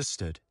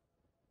 Understood.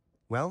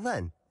 Well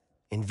then,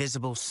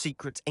 invisible,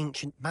 secret,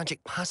 ancient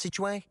magic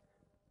passageway?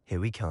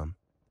 Here we come.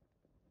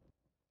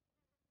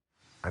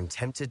 I'm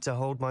tempted to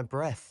hold my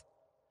breath.